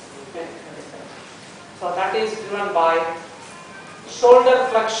open this. So that is driven by shoulder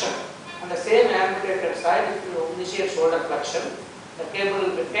flexion. On the same amputated side, if you initiate shoulder flexion, the cable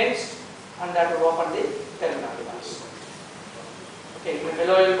will be tensed and that will open the terminal device. Okay, in the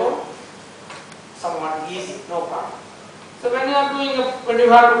below elbow, somewhat easy, no problem. So when you are doing when you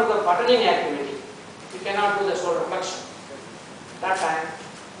have to do the buttoning activity, you cannot do the shoulder flexion. That time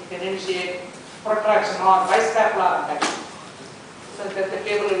you can initiate protraction or biscapular adduction. So that the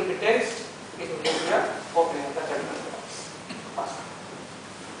cable will be tensed, it will give you a opening of the terminal device. First.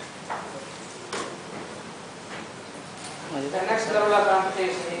 The next level of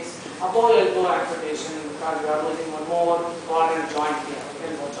amputation is above elbow amputation, because we are using one more important joint here,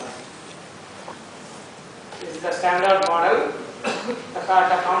 elbow joint. This is the standard model. The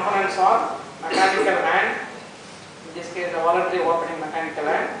components are mechanical hand. In this case, the voluntary opening mechanical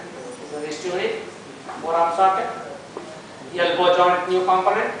hand. This is the wrist unit, forearm socket, elbow joint new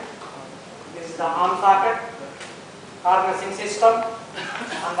component. This is the arm socket, harnessing system,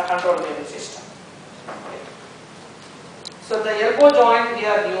 and the control cable system. Okay. So the elbow joint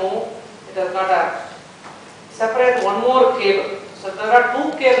here new, it has got a separate one more cable. So there are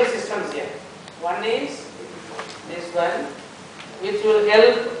two cable systems here. One is this one, which will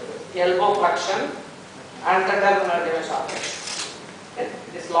help elbow flexion and the terminal device operation. Okay?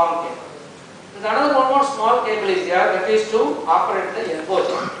 This long cable. There's another one more small cable is there, that is to operate the elbow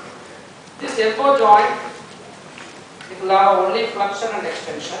joint. This elbow joint, it will have only flexion and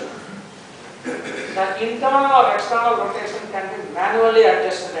extension. The internal or external rotation can be manually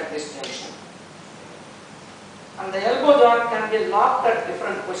adjusted at this junction. And the elbow joint can be locked at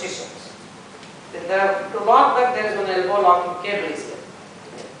different positions. To lock that, there is one elbow locking cable is here.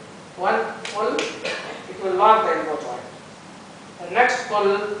 One pull, it will lock the elbow joint. The next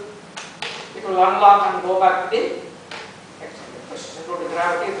pull, it will unlock and go back to the extended position. Due to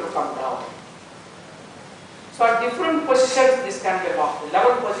gravity, it will come down. So at different positions, this can be locked.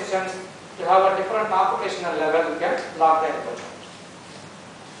 11 positions, you have a different occupational level, you can lock the elbow joint.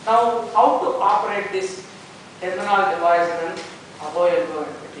 Now, how to operate this terminal device in above elbow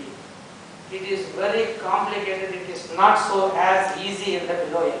entity? It is very complicated. It is not so as easy in the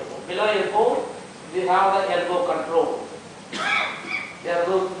below elbow. Below elbow, we have the elbow control. We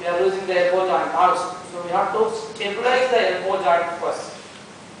are using the elbow joint also. So we have to stabilize the elbow joint first.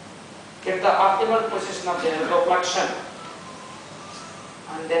 Get the optimal position of the elbow flexion.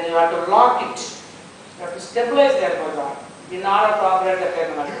 And then you have to lock it. You have to stabilize the elbow joint in order to operate the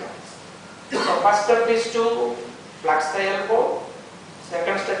terminal device. So first step is to flex the elbow.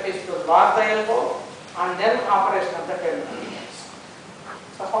 Second step is to lock the elbow. And then operation of the terminal device.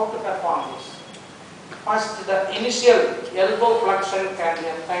 So how to perform this? First, the initial elbow flexion can be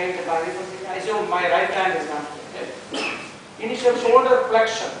obtained by, I assume my right hand is not okay. Initial shoulder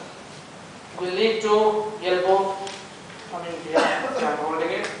flexion will lead to elbow coming here. So I am holding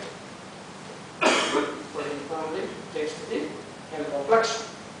it. Holding firmly takes to the elbow flexion.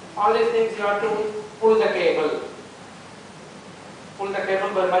 All these things you have to pull the cable. Pull the cable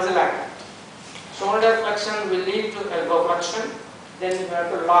by muscle action. Shoulder flexion will lead to elbow flexion. Then you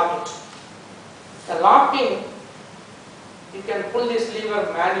have to lock it. The locking, you can pull this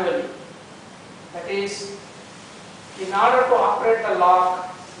lever manually. That is, in order to operate the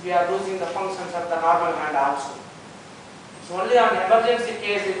lock, we are losing the functions of the normal hand also. It's only on emergency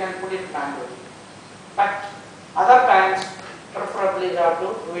case you can put it manually. But other times, preferably you have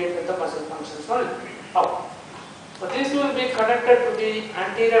to do it with the muscle functions only. How? So this will be connected to the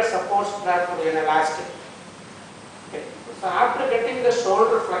anterior support strap to an elastic. Okay. So after getting the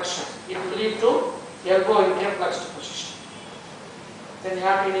shoulder flexion, it will lead to elbow in a flexed position. Then you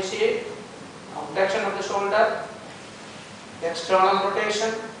have to initiate abduction of the shoulder, external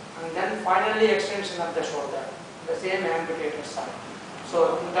rotation, and then finally extension of the shoulder, the same amputator side.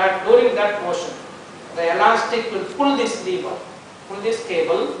 So during that motion, the elastic will pull this lever, pull this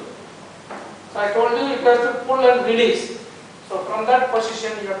cable. So I told you it has to pull and release. So from that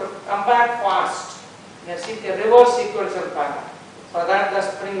position you have to come back fast. You see a reverse sequential pattern. So that the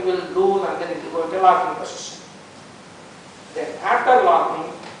spring will lose and then it will go into locking position. Then after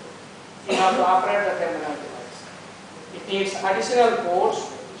locking, you have to operate the terminal device. It needs additional force,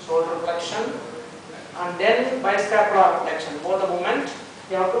 shoulder flexion, and then biscapular flexion. Both the movement,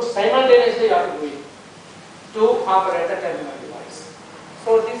 you have to simultaneously do it to operate the terminal device.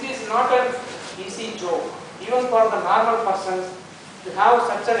 So this is not an easy job. Even for the normal persons, to have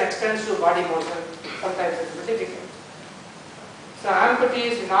such an extensive body motion, sometimes it is difficult. So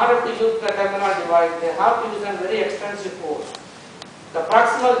amputees, in order to use the terminal device, they have to use a very extensive force. The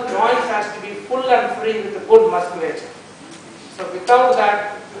proximal joints has to be full and free with good musculature. So without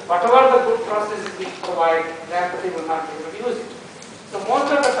that, whatever the good prosthesis we provide, the amputee will not be able to use it. So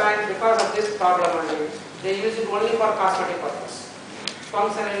most of the time, because of this problem only, they use it only for cosmetic purpose.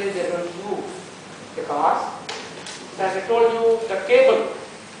 Functionally, they don't use, because, as I told you, the cable,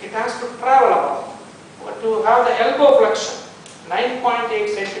 it has to travel about. But to have the elbow flexion, 9.8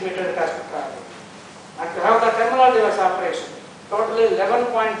 centimeters it has to travel. And to have the terminal device operation, totally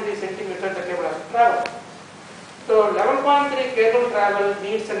 11.3 centimeters the cable has to travel. So 11.3 cable travel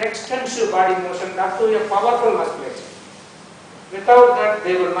needs an extensive body motion, that to a powerful musculature. Without that,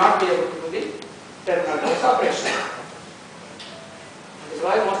 they will not be able to do the terminal device operation. That is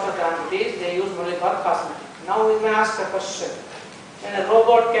why most of the amputees, they use only for cosmetic. Now we may ask a question, when a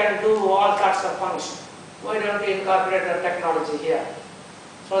robot can do all sorts of functions, why don't we incorporate the technology here,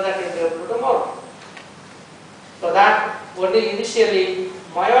 so that it will be able to do more? So that only initially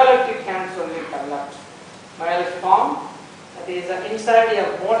myoelectric hands only developed. Myoelectric form, that is inside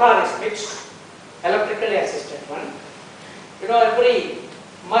a motor is fixed, electrically assisted one. You know, every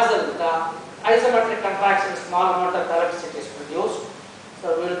muscle, the isometric contraction, small amount of electricity is produced.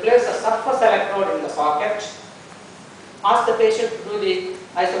 So we will place a surface electrode in the socket, ask the patient to do the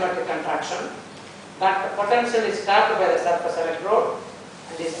isometric contraction. That potential is tapped by the surface electrode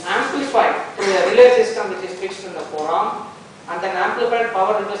and is amplified through a relay system which is fixed in the forearm, and then amplified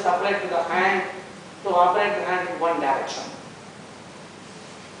power will be supplied to the hand to operate the hand in one direction.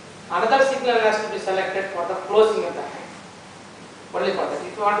 Another signal has to be selected for the closing of the hand. Only for that.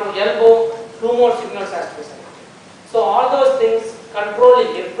 If you want to elbow, 2 more signals has to be selected. So all those things,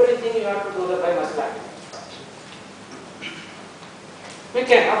 controlling everything, you have to do the by muscle activity. We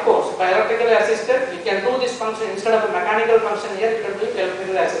can, of course, by electrically assisted, we can do this function instead of a mechanical function here, you can do it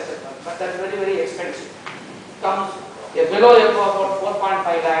electrically assisted one, but that's very, very expensive. It comes below elbow about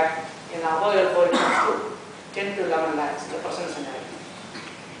 4.5 lakh, in above elbow it comes to 10 to 11 lakhs, the person scenario.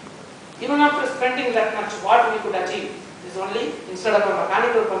 Even after spending that much, what we could achieve is only, instead of a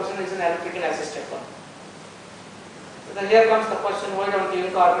mechanical function, is an electrically assisted one. So then here comes the question, why don't you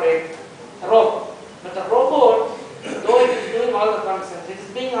incorporate a robot? But the robot, though it is doing all the functions, it is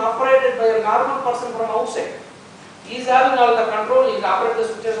being operated by a normal person from outside. He is having all the control, he will operate the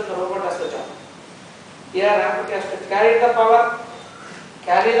switches and the robot has the job. Here Amputee has to carry the power,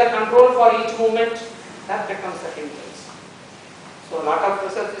 carry the control for each movement, that becomes the hindrance. So a lot of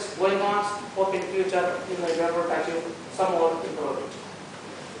research is going on, hope in future you may be able to achieve some more improvement.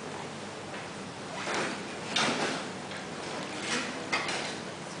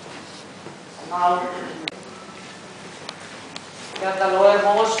 Now, here the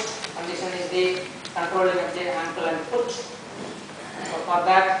lowermost condition is the controlling of the ankle and foot. So for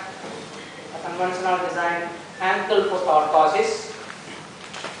that, a conventional design ankle foot orthosis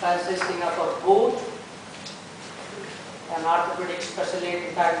consisting of a boot, an orthopedic specially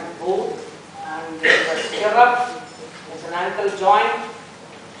designed boot, and there is a stirrup, there is an ankle joint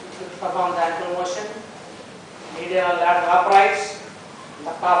which will perform the ankle motion, medial lateral uprights, and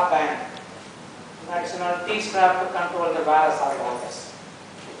the calf band. Additional T-strap to control the varus or valgus.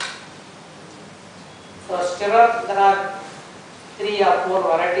 So stirrup, there are 3 or 4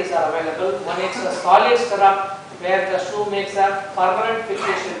 varieties are available. One is a solid stirrup where the shoe makes a permanent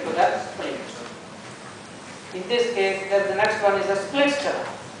fixation to the spring. In this case, the next one is a split stirrup.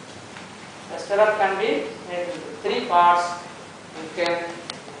 The stirrup can be made into 3 parts. You can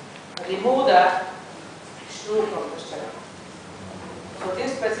remove the shoe from the stirrup. So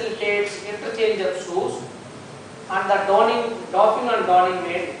this facilitates interchange of shoes and the doffing and donning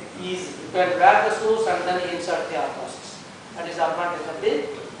made easy. You can wear the shoes and then insert the orthosis. That is the advantage of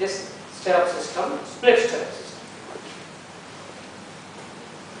this stirrup system, split stirrup system.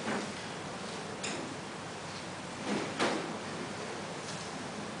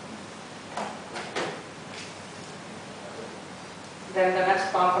 Then the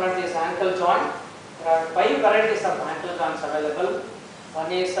next component is ankle joint. There are 5 varieties of ankle joints available. One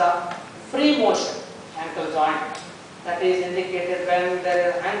is a free motion ankle joint, that is indicated when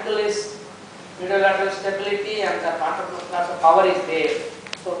the ankle is middle-lateral stability and the contractile power is there.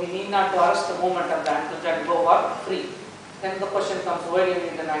 So we need not to arrest the movement of the ankle joint, go for free. Then the question comes, why do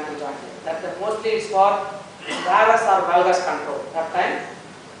you need an ankle joint? That mostly is for varus or valgus control. That time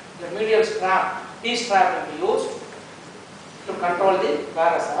the medial strap, T-strap will be used to control the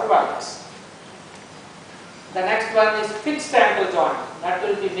varus or valgus. The next one is fixed ankle joint. That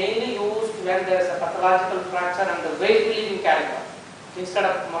will be mainly used when there is a pathological fracture and the weight relieving caliper. Instead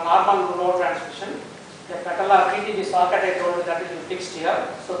of normal road transmission, the patellar PTB socket I told you that will be fixed here.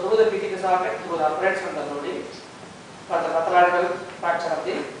 So through the PTB socket, through the operates on the loading for the pathological fracture of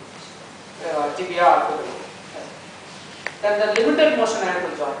the tibia or tibia. Then the limited motion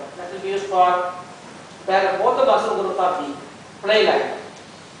ankle joint, that will be used for where both the muscle groups are weak, play like.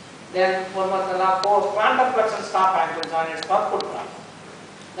 Then for plantar flexion stop ankle joint is for foot drop.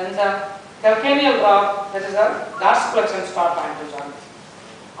 Then the calcaneal drop, that is a dorsiflexion stop ankle joint.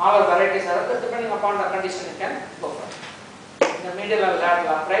 All varieties are depending upon the condition you can go for. In the medial and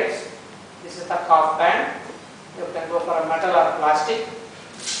lateral uprights, this is the calf band. You can go for a metal or plastic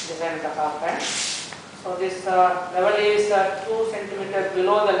design of the calf band. So this level is 2 cm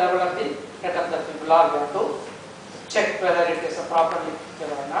below the level of the head of the fibula. We have to check whether it is properly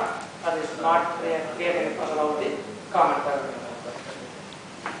fixed or not, or it should not create any pressure over the common curve.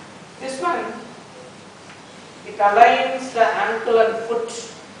 This one, it aligns the ankle and foot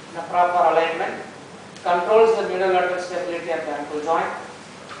in a proper alignment, controls the middle lateral stability of the ankle joint,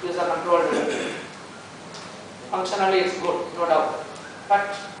 gives a controlled delivery. Functionally it's good, no doubt,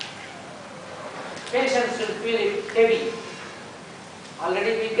 but patients will feel it heavy.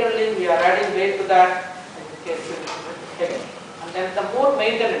 Already weakened limb, we are adding weight to that. And then the more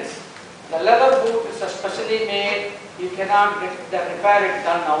maintenance, the leather boot is specially made, you cannot get the repair it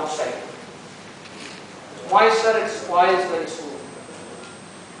done outside. Moisture, it spoils very soon.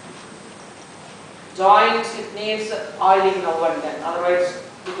 Joints, it needs oiling now and then, otherwise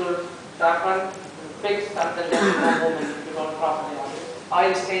it will darken, fix, and then there is no movement if you don't properly on it.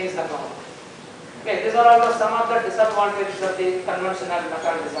 Oil stains the cloth. Okay, these are also some of the disadvantages of the conventional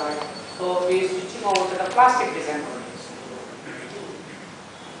metal design. So we are switching over to the plastic design products.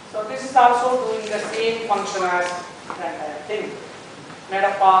 So this is also doing the same function as the entire thing. Made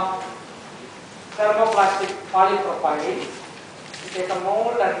up of thermoplastic polypropylene. You take a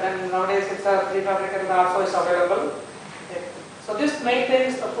mold and then nowadays it's a prefabricated also is available. Okay. So this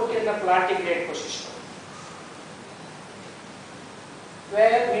maintains the foot in the plantigrade position.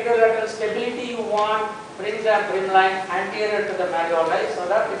 Where mediolateral stability you want, bring the brimline anterior to the malleoli so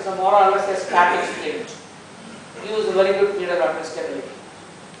that it's a more or less a static splint. Use very good mediolateral stability.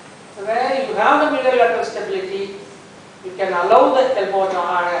 So where you have the mediolateral stability, you can allow the elbow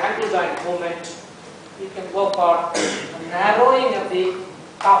ankle joint movement. You can go for a narrowing of the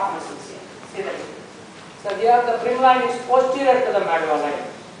calf muscles here. See that? So here the brimline is posterior to the malleoli.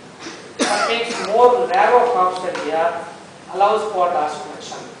 That makes more narrow calves here. Allows for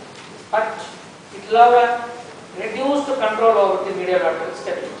dorsiflexion, but it will have a reduced control over the mediolateral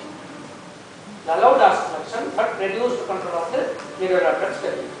stability. Allow dorsiflexion, but reduced control of the mediolateral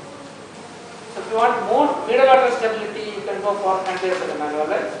stability. So if you want more mediolateral stability, you can go for anterior to the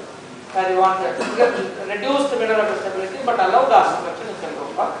malleoli. Where you want reduced mediolateral stability, but allow dorsiflexion, you can go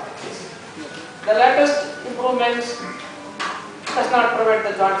for this. The latest improvements does not provide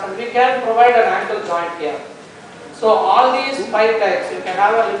the joints, and we can provide an ankle joint here. So all these 5 types, you can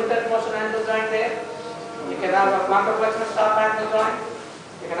have a limited motion ankle joint there, you can have a plantar flexion stop ankle joint,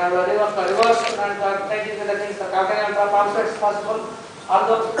 you can have a reverse and taking the things, the calcaneal drop also it's possible, all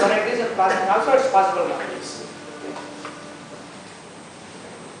those varieties in plastic also it's possible nowadays.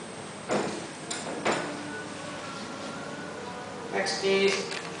 Next is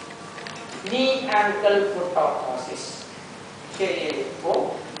knee ankle foot orthosis.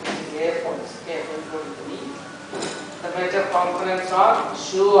 KAFO, KAFO including the knee. The major components are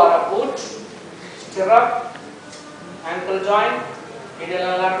shoe or a boot, stirrup, ankle joint, medial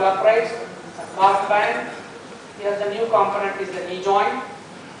and lateral uprights, a calf band. Here the new component is the knee joint,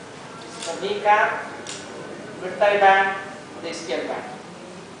 the knee cap, mid-thigh band, the ischial band.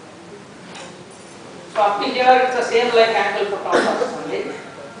 So up to here it's the same like ankle foot orthosis only.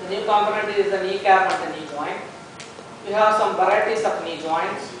 The new component is the knee cap and the knee joint. We have some varieties of knee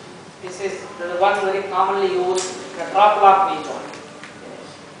joints. This is the one very commonly used, the drop lock knee joint.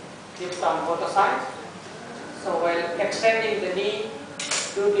 Tips on both sides. So while extending the knee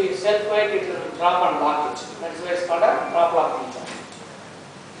due to its self weight, it will drop and lock it. That is why it's called a drop lock knee joint.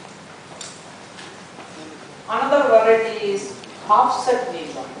 Another variety is offset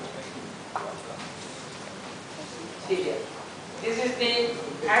knee joint. See here. This is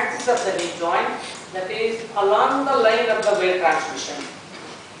the axis of the knee joint, that is along the line of the weight transmission.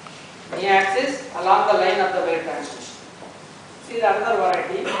 Knee axis along the line of the weight transmission. See the another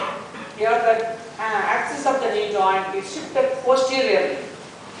variety. Here the axis of the knee joint is shifted posteriorly.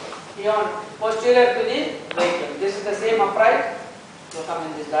 Beyond posterior to the weight. This is the same upright. You come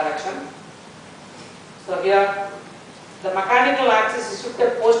in this direction. So here the mechanical axis is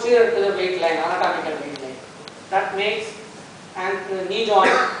shifted posterior to the weight line, anatomical weight line. That makes the knee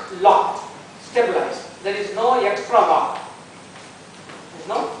joint locked, stabilized. There is no extra lock. There is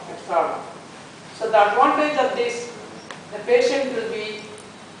no extra lock. So the advantage of this, the patient will be,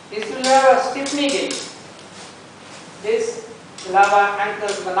 this will have a stiffening gauge. This will have an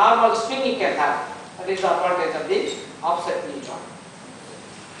ankle, the normal swing you can have. That is the advantage of the offset knee joint.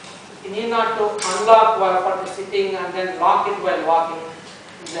 You need not to unlock while sitting and then lock it while walking,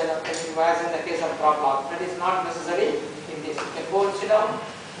 as in the case of drop lock. That is not necessary in this. You can go and sit down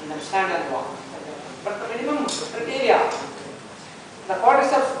and then stand and walk. But the minimum criteria, the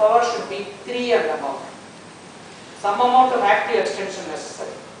quadriceps power should be 3 and above. Some amount of active extension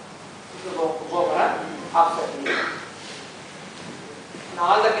necessary to go for an offset knee. In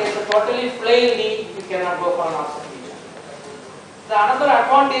all the cases, totally flail knee, you cannot go for an offset knee. The another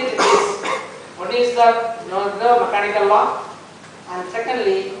advantage is, one is the mechanical lock, and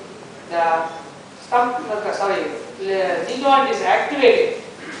secondly, the knee joint is activated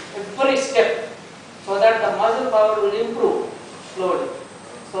every step, so that the muscle power will improve slowly.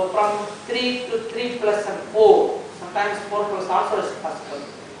 So from 3 to 3 plus and 4, sometimes 4 plus also is possible.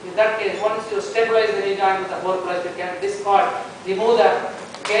 In that case, once you stabilize the knee joint with the 4 plus, you can discard, remove the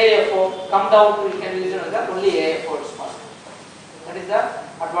KFO, come down to, you can use it with the only AFO is possible. That is the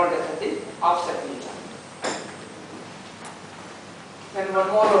advantage of the offset knee joint. Then one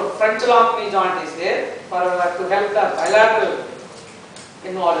more French lock knee joint is there for to help the bilateral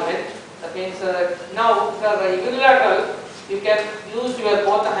involvement. That means now the unilateral, you can use your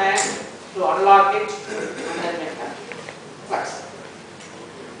both hands to unlock it and then make that. flexor.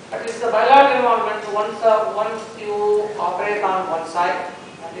 That is the bilateral involvement. Once you operate on one side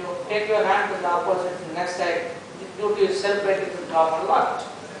and you take your hand to the opposite to the next side, due to self-weight it will drop and lock.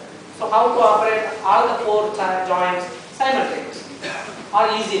 So how to operate all the four joints simultaneously or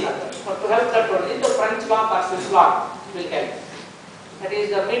easy method. So to help that only the French lock or Swiss lock will help. That is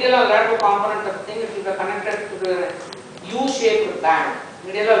the medial and lateral component of the thing. It will be connected to the U-shaped band.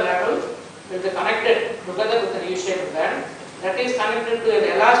 Medial and lateral will be connected together with an U-shaped band that is connected to an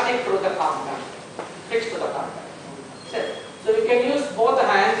elastic through the compound, fixed to the compound. So you can use both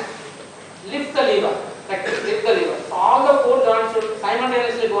hands, lift the lever, like this, lift the lever. So all the four joints will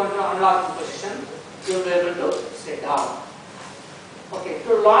simultaneously go into unlocked position. You will be able to sit down. Okay,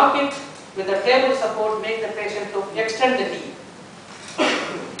 to lock it with the table support, make the patient to extend the knee.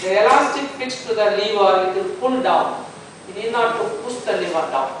 The elastic fixed to the lever, it will pull down. You need not to push the lever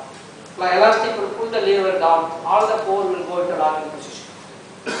down. The elastic will pull the lever down. All the four will go into locking position.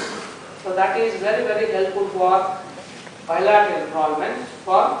 So that is very, very helpful for bilateral involvement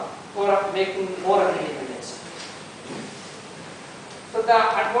for making more independence. So the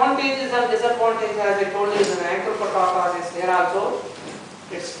advantages and disadvantages, as I told you, is an ankle foot orthosis here also.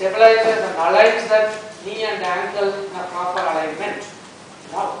 It stabilizes and aligns the knee and ankle in a proper alignment.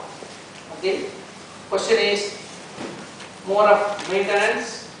 Now, the question is more of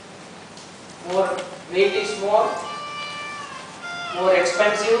maintenance, more weight is more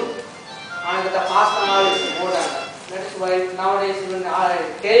expensive, and the cost and all is more than that. That is why nowadays even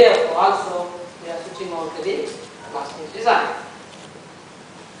KF also we are switching over to the plastic design.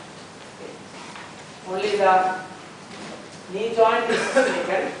 Okay. Only the knee joint is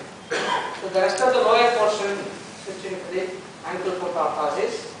taken, so the rest of the lower portion switching to the ankle foot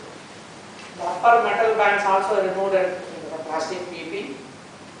orthosis. The upper metal bands also removed and the plastic PP.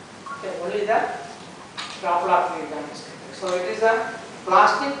 Okay, only the drop lock knee band is taken. So it is a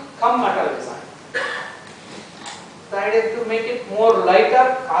plastic cum metal design. The idea is to make it more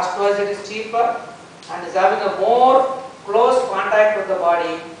lighter, cost wise it is cheaper, and is having a more close contact with the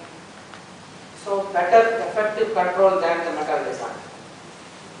body. So better effective control than the metal design.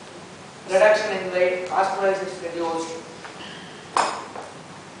 Reduction in weight, cost wise is reduced.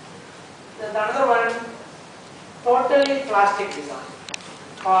 Then another one, totally plastic design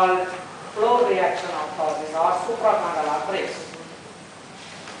called flow reaction orthosis or supracondylar brace.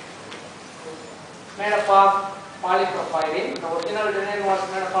 Made up of polypropylene. The original design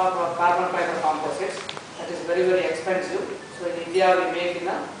was made up of carbon fiber composites. That is very, very expensive. So in India we make in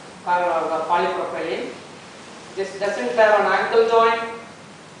a polypropylene. This doesn't have an ankle joint,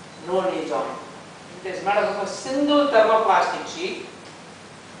 no knee joint. It is made up of a single thermoplastic sheet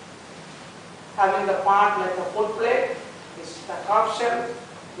having the part like a foot plate. This is the cup shell.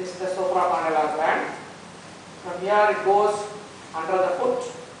 This is the supracondylar band. From here it goes under the foot,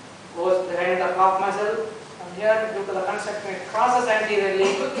 goes behind the calf muscle. From here, due to the construction, it crosses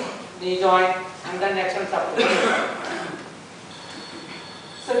anteriorly, knee joint, and then extends up to the knee.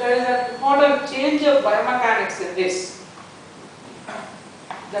 So there is an important change of biomechanics in this.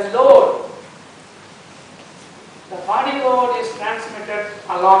 The load, the body load is transmitted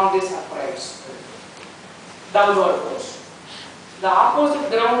along these uprights, downward force. The opposite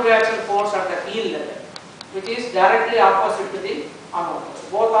ground reaction force at the heel level, which is directly opposite to the onward force.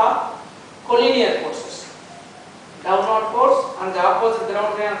 Both are collinear forces. Downward force and the opposite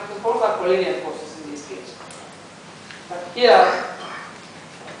ground reaction force are collinear forces in this case. But here,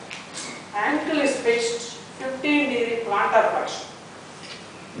 ankle is fixed 15-degree plantar flexion.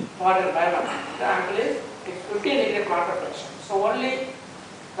 What is biomechanics? The ankle is 15-degree plantar flexion. So only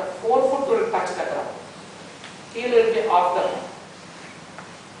the forefoot will touch the ground. Heel will be off the ground.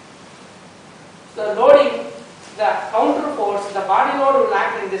 The loading, the counter force, the body load will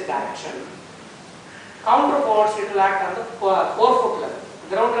act in this direction. Counter force, it will act on the forefoot level.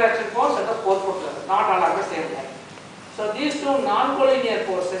 Ground reaction force at the forefoot level, not all at the same time. So these two non-collinear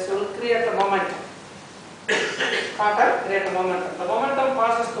forces will create a momentum. Create a momentum. The momentum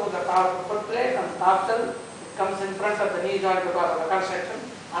passes through the foot plate and tarsal. It comes in front of the knee joint because of the construction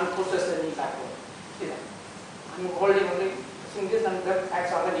and pushes the knee backward. See that? I am holding only this and that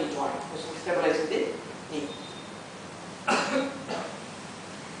acts on the knee joint, which stabilizes the knee.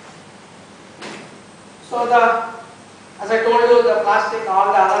 So as I told you, the plastic,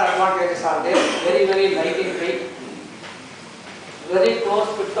 all the other advantages are there. Very, very light in weight, very close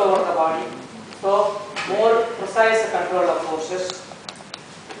fit over the body. So more precise control of forces.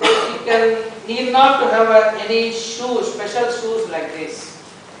 You can need not to have any shoes, special shoes like this.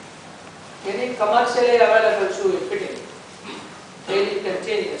 Any commercially available shoe is fitting. Then you can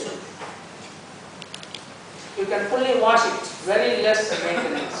change the shoe. you can fully wash it, very less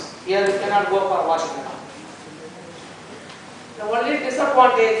maintenance. Here you cannot go for washing at all. The only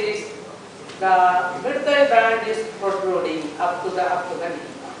disadvantage is the mid-thigh band is protruding up to the knee.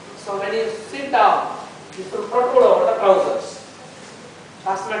 So when you sit down, this will protrude over the trousers.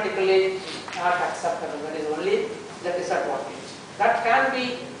 Cosmetically not acceptable. That is only the disadvantage. That can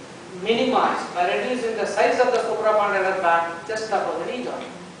be minimized by reducing the size of the suprapondylar band just above the knee joint.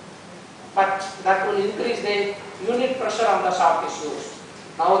 But that will increase the unit pressure on the soft tissues.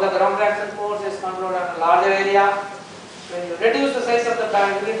 Now the ground reaction force is controlled on a larger area. When you reduce the size of the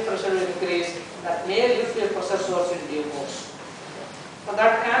band, unit pressure will increase. That may lift your pressure source in due course. So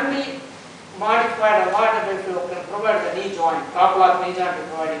that can be modified, avoided if you can provide the knee joint, top lock knee joint, you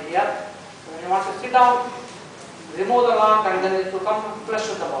provide it here. So when you want to sit down, remove the lock and then it will come flush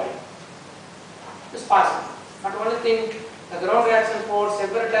with the body. It's possible. But only thing, the ground reaction force,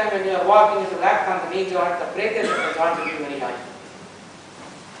 every time when you are walking, if you act on the knee joint, the breakage of the joint will be very high.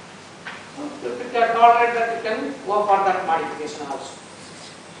 So if you can tolerate that, you can go for that modification also.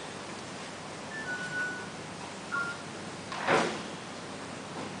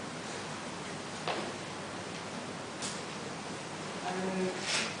 And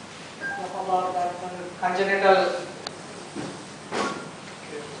talk about that one, congenital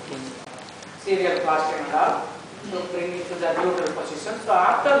serial plastic and all. So bring it to the neutral position. So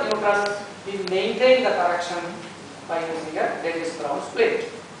after neutral, we maintain the correction by using a Dennis Brown split.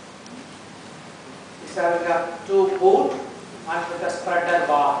 This having a two boot and with a spreader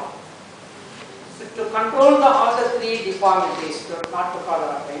bar. So to control the accessory deformities, not to follow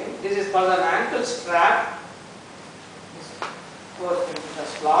up pain, this is called an ankle strap. Goes into the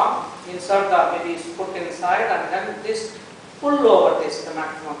slot, insert the maybe foot inside and then this pull over this the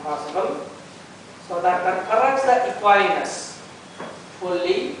maximum possible. So that corrects the equinus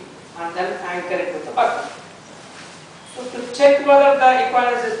fully and then anchor it with the buckle. So to check whether the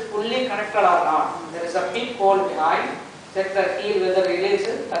equinus is fully connected or not, there is a peep hole behind. Check the heel whether it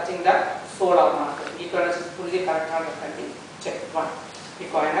is touching the sole or not. The equinus is fully connected or not. Check one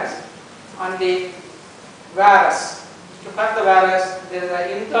equinus. On the varus, to cut the varus, there is an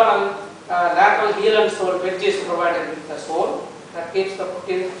internal lateral heel and sole wedge is provided with the sole that keeps the foot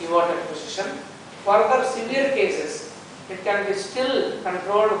in everted position. Further severe cases, it can be still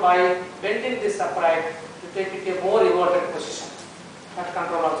controlled by bending this upright to take it to a more everted position. That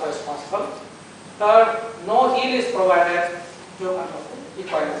control also is possible. Third, no heel is provided to control the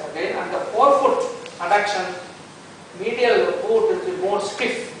equinus again, and the forefoot adduction, medial boot will be more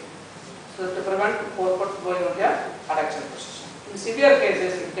stiff. So to prevent forefoot going into a adduction position. In severe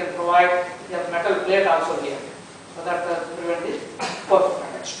cases, it can provide a metal plate also here, so that prevent the forefoot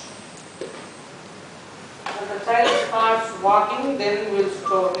adduction. When the child starts walking, then we will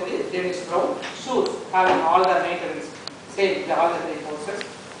go with the Dennis Brown shoes, having all the maintenance, same, all the three forces.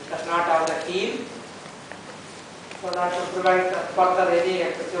 It does not have the heel, so that will prevent further any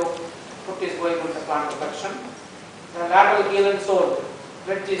excessive foot is going into plant production. The lateral heel and sole,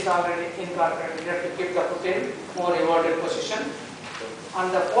 wedge is already incorporated here to keep the foot in more everted position.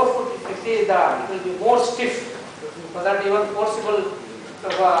 On the forefoot, if you see it will be more stiff, so that even forcible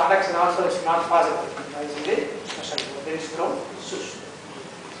adduction also is not possible. Using the Dennis Brown shoes.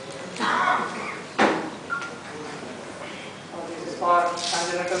 This is for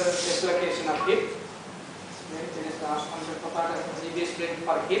congenital dislocation of hip. There is the GB splint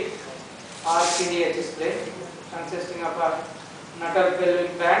for hip or PDH splint consisting of a metal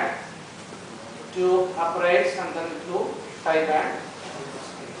pelvic band, two uprights and then two thigh band.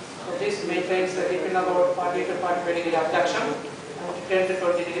 So this maintains the hip in about 40 to 45 degree abduction and 10 to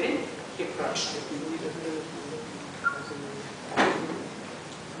 20 degree hip flexion.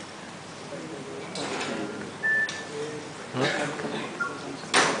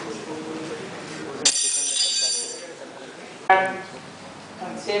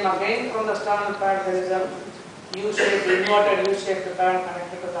 And same again from the sternal pad, there is a U-shaped, inverted U-shaped band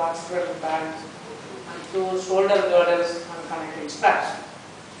connected to the occipital band and two shoulder girdles and connecting straps.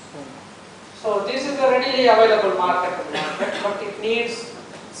 So this is a readily available market, but it needs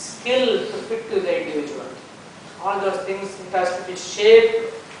skill to fit to the individual. All those things, it has to be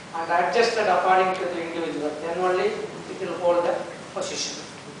shaped and adjusted according to the individual. Then only it will hold the position.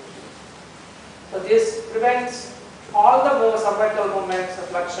 So this prevents all the cervical movements,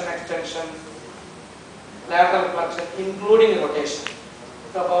 flexion, extension, lateral flexion, including rotation.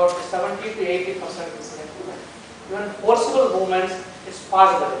 So about 70 to 80% is improvement. Even forcible movements is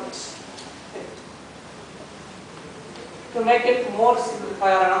possible in this. To make it more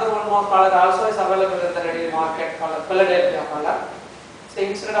simplified, another one more color also is available in the ready market called Philadelphia color. So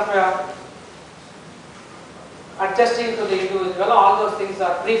instead of a adjusting to the individual. All those things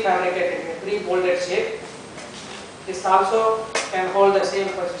are prefabricated in a pre-molded shape. This also can hold the same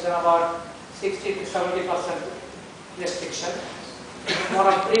position, about 60 to 70% restriction. More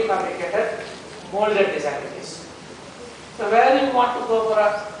of prefabricated, molded design it is. So where you want to go for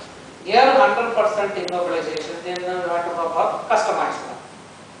a near 100% immobilization, then you have to go for customized one.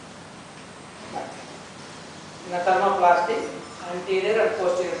 In a thermoplastic, anterior and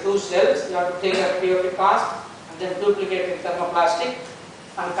posterior two cells, you have to take a POP cast and then duplicate in thermoplastic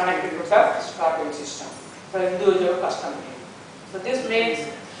and connect it with the strapping system for individual custom made. So this means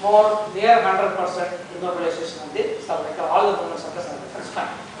more near 100% immobilization of the cervical, all the movements of the cervical spine.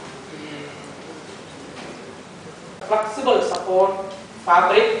 Flexible support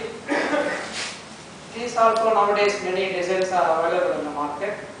fabric. These also nowadays many designs are available in the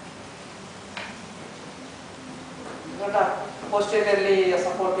market. Posteriorly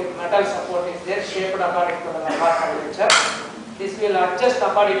supportive metal support is there, shaped according to the lumbar curvature. This will adjust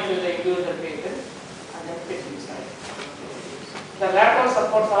according to the individual patient and then fit inside. The lateral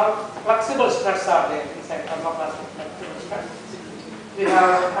supports are flexible struts are there inside thermoplastic flexible struts. We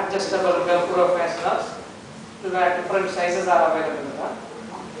have adjustable Velcro fasteners. Different sizes are available here.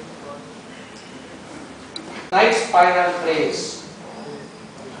 Night spinal brace.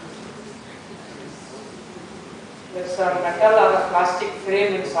 There is a metal or a plastic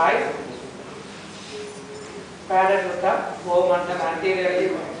frame inside, padded with a foam and then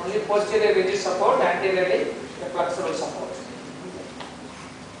anteriorly, only posterior rigid support, anteriorly the flexible support.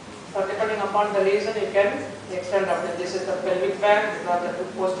 So depending upon the reason, you can extend up. This is the pelvic band, these are the two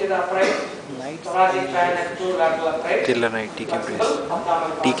posterior upright, thoracic band and two lateral upright. Tailor night,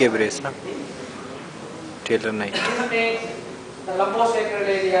 TK brace, na? Tailor night. This means the lumbosacral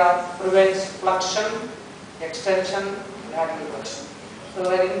area prevents flexion, extension, lateral flexion. So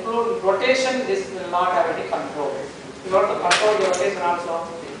when you include rotation, this will not have any control. You have to control the rotation also.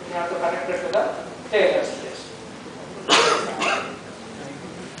 You have to connect it to the Taylor space.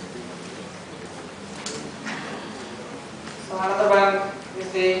 So another one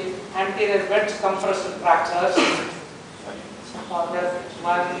is the anterior wedge compressive fractures. For that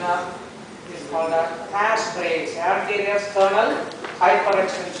one is called a CAS brace, anterior sternal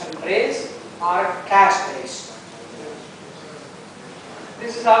hyperextension brace or CAS brace.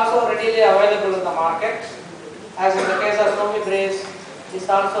 This is also readily available in the market. As in the case of Tommy brace, this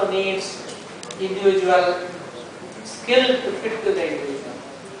also needs individual skill to fit to the individual.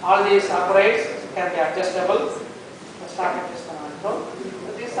 All these uprights can be adjustable.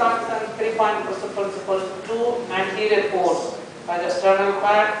 These are some 3-point principles: two anterior pores by the sternal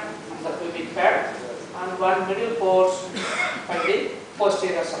pad and the pubic pad, and one middle pores by the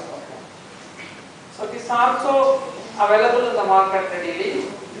posterior support. So this is also available in the market readily.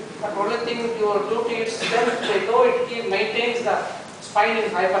 The only thing your duty itself, though it maintains the spine in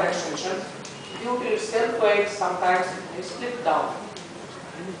hyperextension, due to its self weight sometimes it slip down.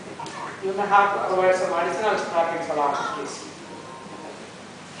 You may have to provide some additional strappings along with this.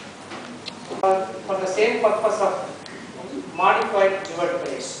 For the same purpose of modified pivot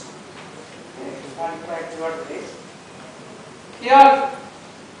brace. Modified pivot brace. Here,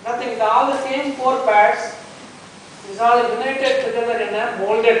 nothing, all the same four pads is all united together in a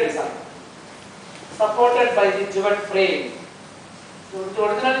molded design, supported by the pivot frame.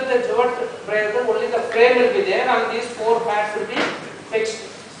 Originally the pivot brace, only the frame will be there, and these four pads will be fixed: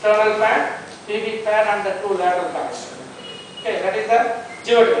 sternal pad, pubic pad, and the two lateral pads. Okay, that is the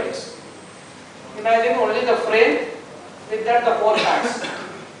pivot brace. Imagine only the frame, with that the four pads.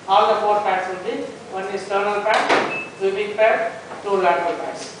 All the four pads will be, one is sternal pad, pubic pad, two lateral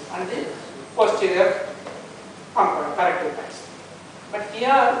pads, and the posterior corrective pads. But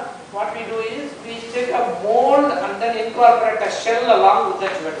here, what we do is, we take a mold and then incorporate a shell along with the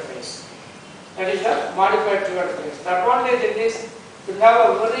pivot brace. That is the modified pivot brace. The advantage in this, you have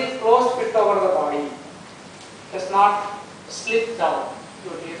a very close fit over the body. It does not slip down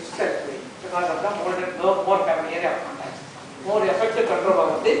due to its self weight because of the molded, more area of contact, more effective control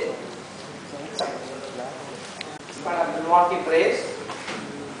over the side. It's called a Milwaukee brace,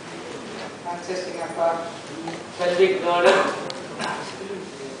 consisting of a pelvic girdle,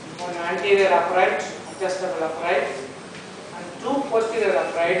 one anterior upright, adjustable upright, and two posterior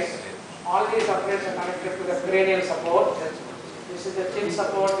uprights. All these uprights are connected to the cranial support. This is the chin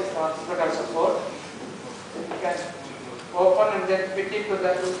support, this is the occipital support. You can open and then fit it to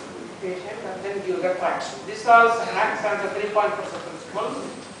the patient and then give the traction. This also acts as a 3-point principle.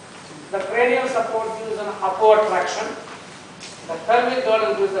 The cranial support gives an upward traction. The pelvic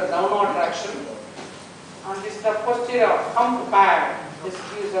girdle gives a downward traction. And this is the posterior hump pad. This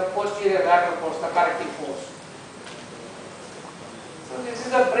gives a posterior lateral force, the corrective force. So this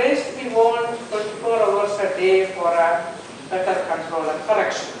is a brace to be worn 24 hours a day for a better control and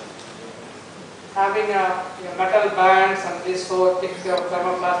correction. Having a metal bands and this so thick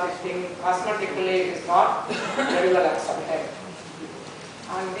thermoplastic thing cosmetically is not very well accepted.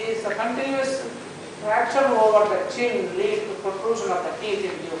 And this continuous traction over the chin leads to protrusion of the teeth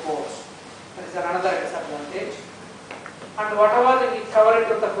in due course. That is another disadvantage. And whatever we cover it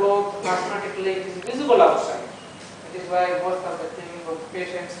with the cloth cosmetically, it is visible outside. That is why most of the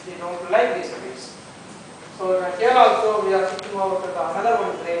patients they don't like this brace. So here also we are thinking about another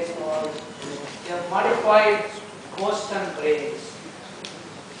one brace called a modified Boston brace.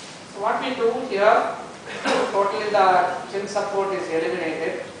 So what we do here, totally the chin support is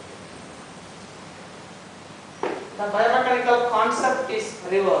eliminated. The biomechanical concept is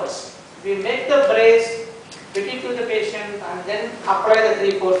reversed. We make the brace, fit it to the patient and then apply the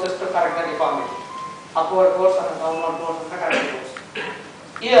three forces to correct the deformity. Upward force and downward force and the corrective force.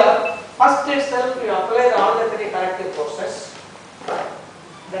 Here, first itself we apply all the three corrective forces.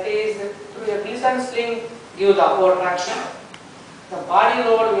 That is, through a Gleason sling give the upward traction. The body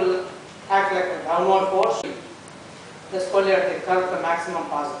load will act like a downward force. The scoliotic curve the maximum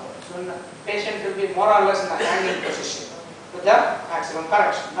possible. So the patient will be more or less in the hanging position with the maximum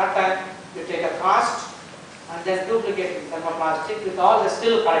correction. That time you take a cast and then duplicate the thermoplastic with all the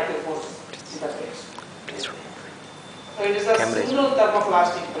still corrective forces in the face. So it is a single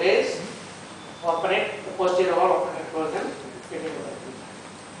thermoplastic brace. Open it, the posterior wall, open it, close and fit into the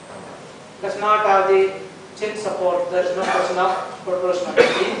teeth. Does not have the chin support. There is no question of protrusion of the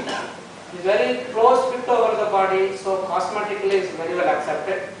teeth. It is very close fit over the body, so cosmetically is very well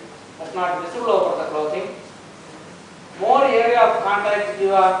accepted. Does not visible over the clothing. More area of contact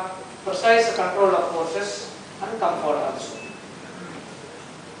give a precise control of forces and comfort also.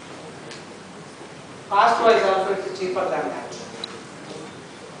 Cost wise also it is cheaper than that.